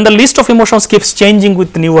 Then the list of emotions keeps changing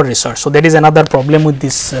with newer research. So, that is another problem with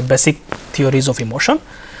these basic theories of emotion.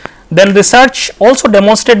 Then research also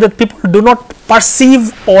demonstrates that people do not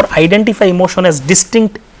perceive or identify emotion as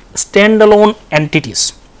distinct standalone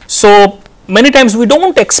entities. So, many times we do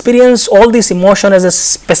not experience all these emotion as a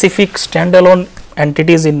specific standalone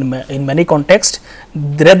entities in many contexts,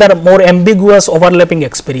 rather more ambiguous overlapping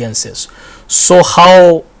experiences. So,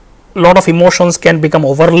 how lot of emotions can become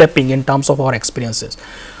overlapping in terms of our experiences.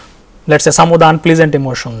 Let us say some of the unpleasant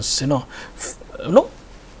emotions,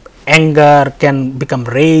 anger can become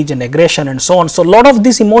rage and aggression and so on. So, lot of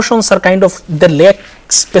these emotions are kind of, they lack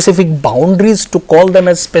specific boundaries to call them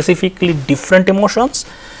as specifically different emotions.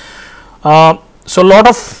 So, lot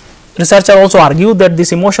of researchers also argue that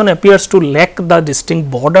this emotion appears to lack the distinct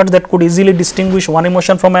border that could easily distinguish one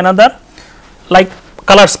emotion from another, like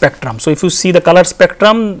color spectrum. So, if you see the color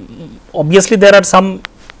spectrum, obviously there are some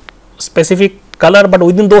specific color, but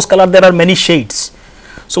within those color there are many shades.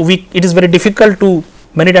 So, it is very difficult to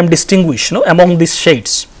many times distinguish among these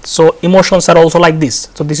shades. So, emotions are also like this.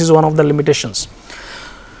 So, this is one of the limitations.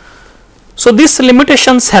 So, these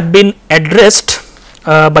limitations have been addressed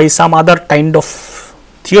by some other kind of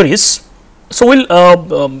theories. So, we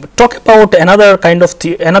will talk about another kind of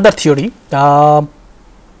another theory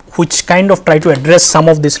which kind of try to address some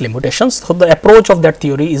of these limitations. So, the approach of that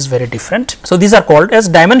theory is very different. So, these are called as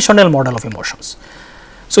dimensional model of emotions.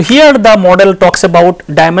 So, here the model talks about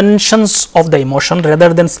dimensions of the emotion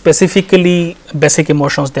rather than specifically basic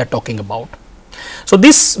emotions they are talking about. So,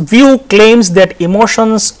 this view claims that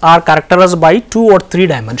emotions are characterized by 2 or 3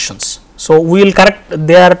 dimensions. So, we will correct,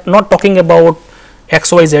 they are not talking about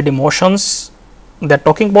X, Y, Z emotions they are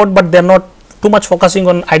talking about, but they are not too much focusing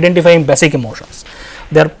on identifying basic emotions.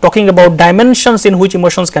 They are talking about dimensions in which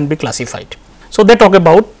emotions can be classified. So, they talk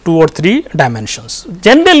about 2 or 3 dimensions.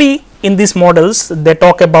 Generally, in these models, they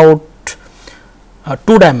talk about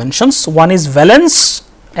 2 dimensions. One is valence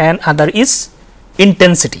and other is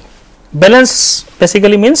intensity. Balance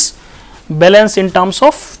basically means balance in terms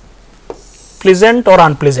of pleasant or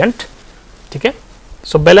unpleasant. Okay.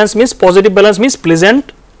 So, balance means positive balance means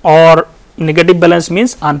pleasant or negative balance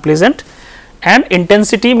means unpleasant, and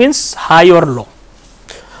intensity means high or low.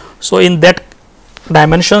 So, in that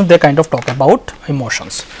dimensions they kind of talk about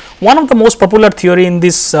emotions. One of the most popular theory in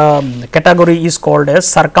this category is called as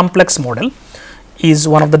circumplex model, is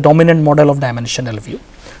one of the dominant model of dimensional view.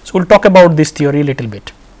 So, we will talk about this theory little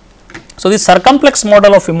bit. So, the circumplex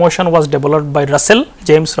model of emotion was developed by Russell,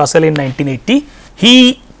 James Russell in 1980.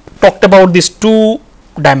 He talked about these 2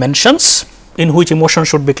 dimensions in which emotion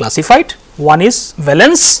should be classified. One is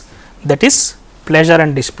valence, that is pleasure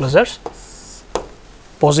and displeasure,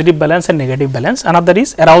 positive balance and negative balance. Another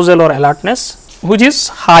is arousal or alertness, which is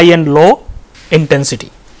high and low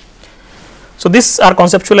intensity. So, these are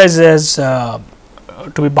conceptualized as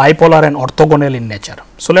to be bipolar and orthogonal in nature.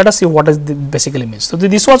 So, let us see what it basically means. So,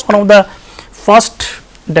 this was one of the first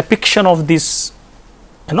depiction of this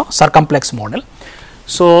circumplex model.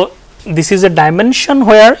 So, this is a dimension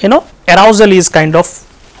where arousal is kind of,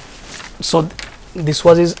 so this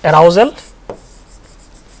was is arousal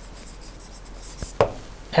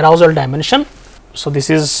dimension. So, this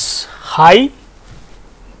is high,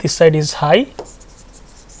 this side is high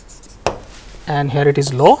and here it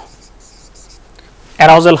is low,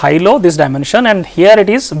 arousal high low this dimension, and here it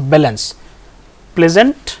is balance,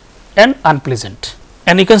 pleasant and unpleasant.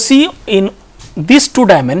 And you can see in these 2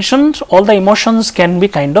 dimensions all the emotions can be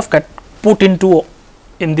kind of put into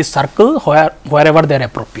in this circle wherever they are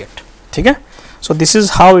appropriate. Okay? So, this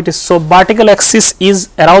is how it is. So, vertical axis is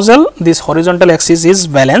arousal, this horizontal axis is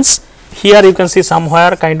valence. Here you can see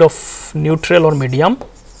somewhere kind of neutral or medium.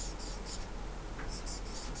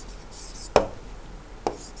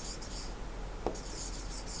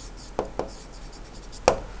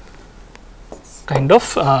 Kind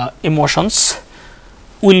of emotions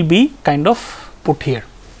will be kind of put here.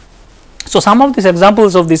 So, some of these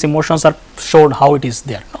examples of these emotions are showed how it is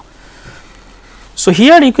there. So,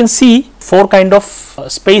 here you can see 4 kind of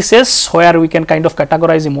spaces where we can kind of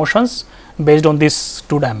categorize emotions based on these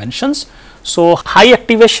 2 dimensions. So, high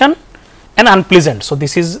activation and unpleasant. So,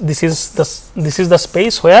 this is the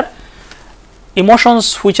space where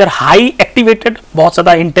emotions which are high activated, बहुत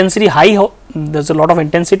ज़्यादा intensity high हो, there is a lot of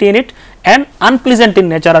intensity in it, and unpleasant in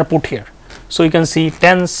nature are put here. So, you can see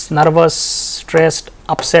tense, nervous, stressed,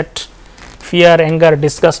 upset, fear, anger,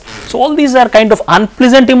 disgust. So, all these are kind of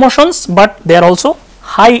unpleasant emotions, but they are also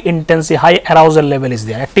high intensity, high arousal level is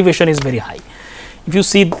there, activation is very high. If you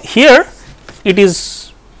see here, it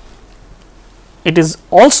is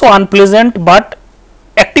also unpleasant, but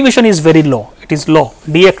activation is very low, it is low,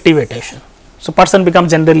 deactivation. So, person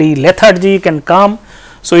becomes generally lethargic and calm.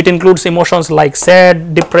 So, it includes emotions like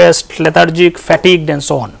sad, depressed, lethargic, fatigued and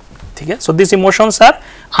so on. Okay? So, these emotions are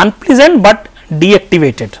unpleasant, but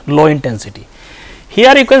deactivated, low intensity.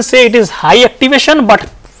 Here you can say it is high activation, but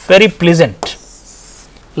very pleasant,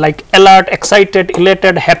 like alert, excited,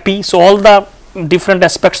 elated, happy. So, all the different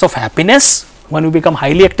aspects of happiness when we become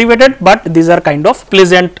highly activated, but these are kind of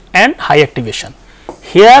pleasant and high activation.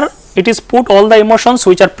 Here it is put all the emotions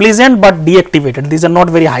which are pleasant, but deactivated. These are not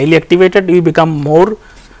very highly activated, we become more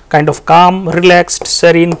kind of calm, relaxed,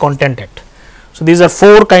 serene, contented. So, these are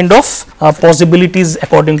 4 kind of possibilities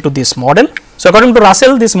according to this model. So, according to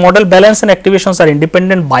Russell, this model balance and activations are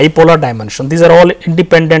independent bipolar dimensions. These are all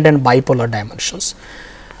independent and bipolar dimensions.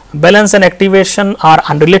 Balance and activation are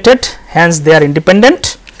unrelated, hence they are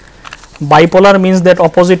independent. Bipolar means that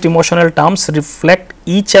opposite emotional terms reflect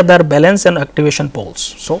each other balance and activation poles.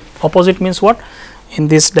 So, opposite means what? In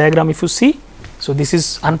this diagram if you see, so this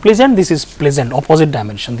is unpleasant, this is pleasant, opposite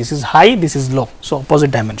dimension, this is high, this is low. So,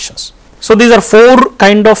 opposite dimensions. So, these are 4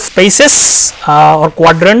 kind of spaces or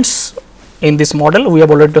quadrants in this model. We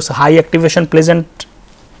have already discussed high activation pleasant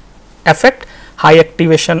affect, high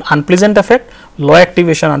activation unpleasant effect, low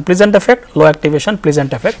activation unpleasant effect, low activation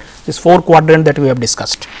pleasant effect, this 4 quadrant that we have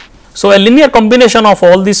discussed. So, a linear combination of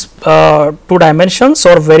all these 2 dimensions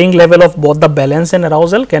or varying level of both the balance and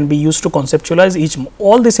arousal can be used to conceptualize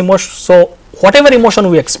all these emotions. So, whatever emotion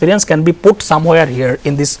we experience can be put somewhere here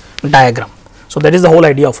in this diagram. So, that is the whole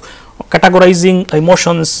idea of categorizing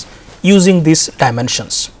emotions using these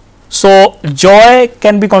dimensions. So, joy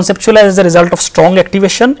can be conceptualized as a result of strong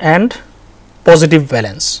activation and positive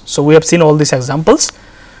balance. So, we have seen all these examples.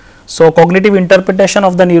 So, cognitive interpretation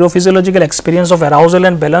of the neurophysiological experience of arousal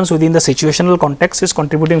and balance within the situational context is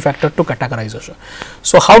contributing factor to categorization.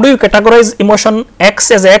 So, how do you categorize emotion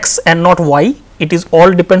X as X and not Y? It is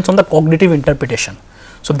all depends on the cognitive interpretation.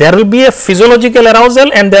 So, there will be a physiological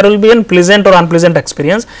arousal and there will be a pleasant or unpleasant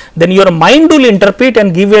experience. Then your mind will interpret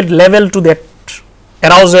and give a level to that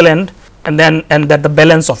arousal and that the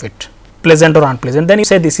balance of it, pleasant or unpleasant. Then you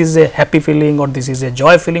say this is a happy feeling or this is a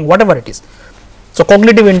joy feeling, whatever it is. So,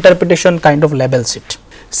 cognitive interpretation kind of labels it.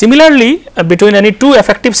 Similarly, between any 2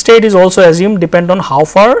 affective state is also assumed depend on how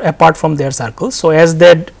far apart from their circles. So, as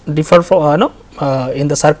they differ from in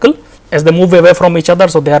the circle, as they move away from each other,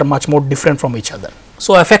 so they are much more different from each other.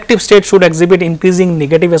 So, affective state should exhibit increasing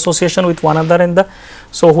negative association with one another in the,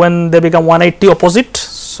 so when they become 180 opposite,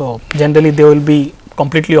 so generally they will be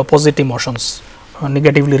completely opposite emotions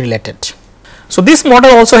negatively related. So, this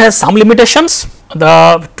model also has some limitations.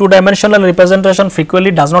 The 2-dimensional representation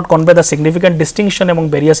frequently does not convey the significant distinction among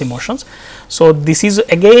various emotions. So, this is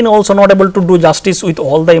again also not able to do justice with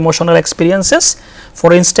all the emotional experiences.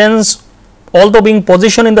 For instance, although being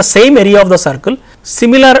positioned in the same area of the circle,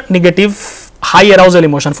 similar negative high arousal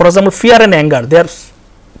emotion, for example, fear and anger, they are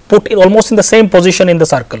put almost in the same position in the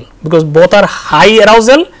circle, because both are high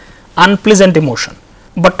arousal, unpleasant emotion.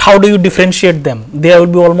 But how do you differentiate them? They will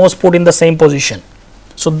be almost put in the same position.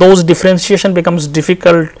 So, those differentiation becomes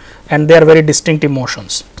difficult and they are very distinct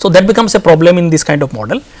emotions. So, that becomes a problem in this kind of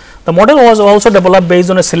model. The model was also developed based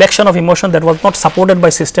on a selection of emotion that was not supported by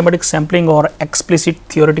systematic sampling or explicit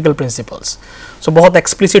theoretical principles. So, both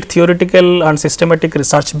explicit theoretical and systematic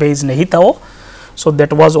research based nahi tha wo. So,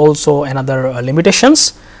 that was also another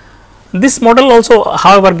limitations. This model also,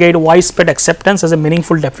 however, gained widespread acceptance as a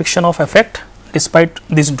meaningful depiction of affect. Despite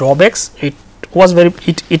these drawbacks,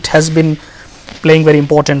 it has been playing very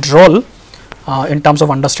important role in terms of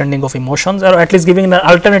understanding of emotions, or at least giving an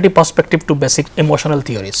alternative perspective to basic emotional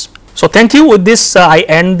theories. So, thank you. With this I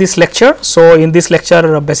end this lecture. So, in this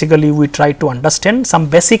lecture basically we try to understand some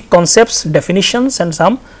basic concepts, definitions and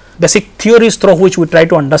some basic theories through which we try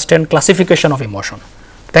to understand classification of emotion.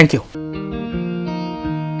 Thank you.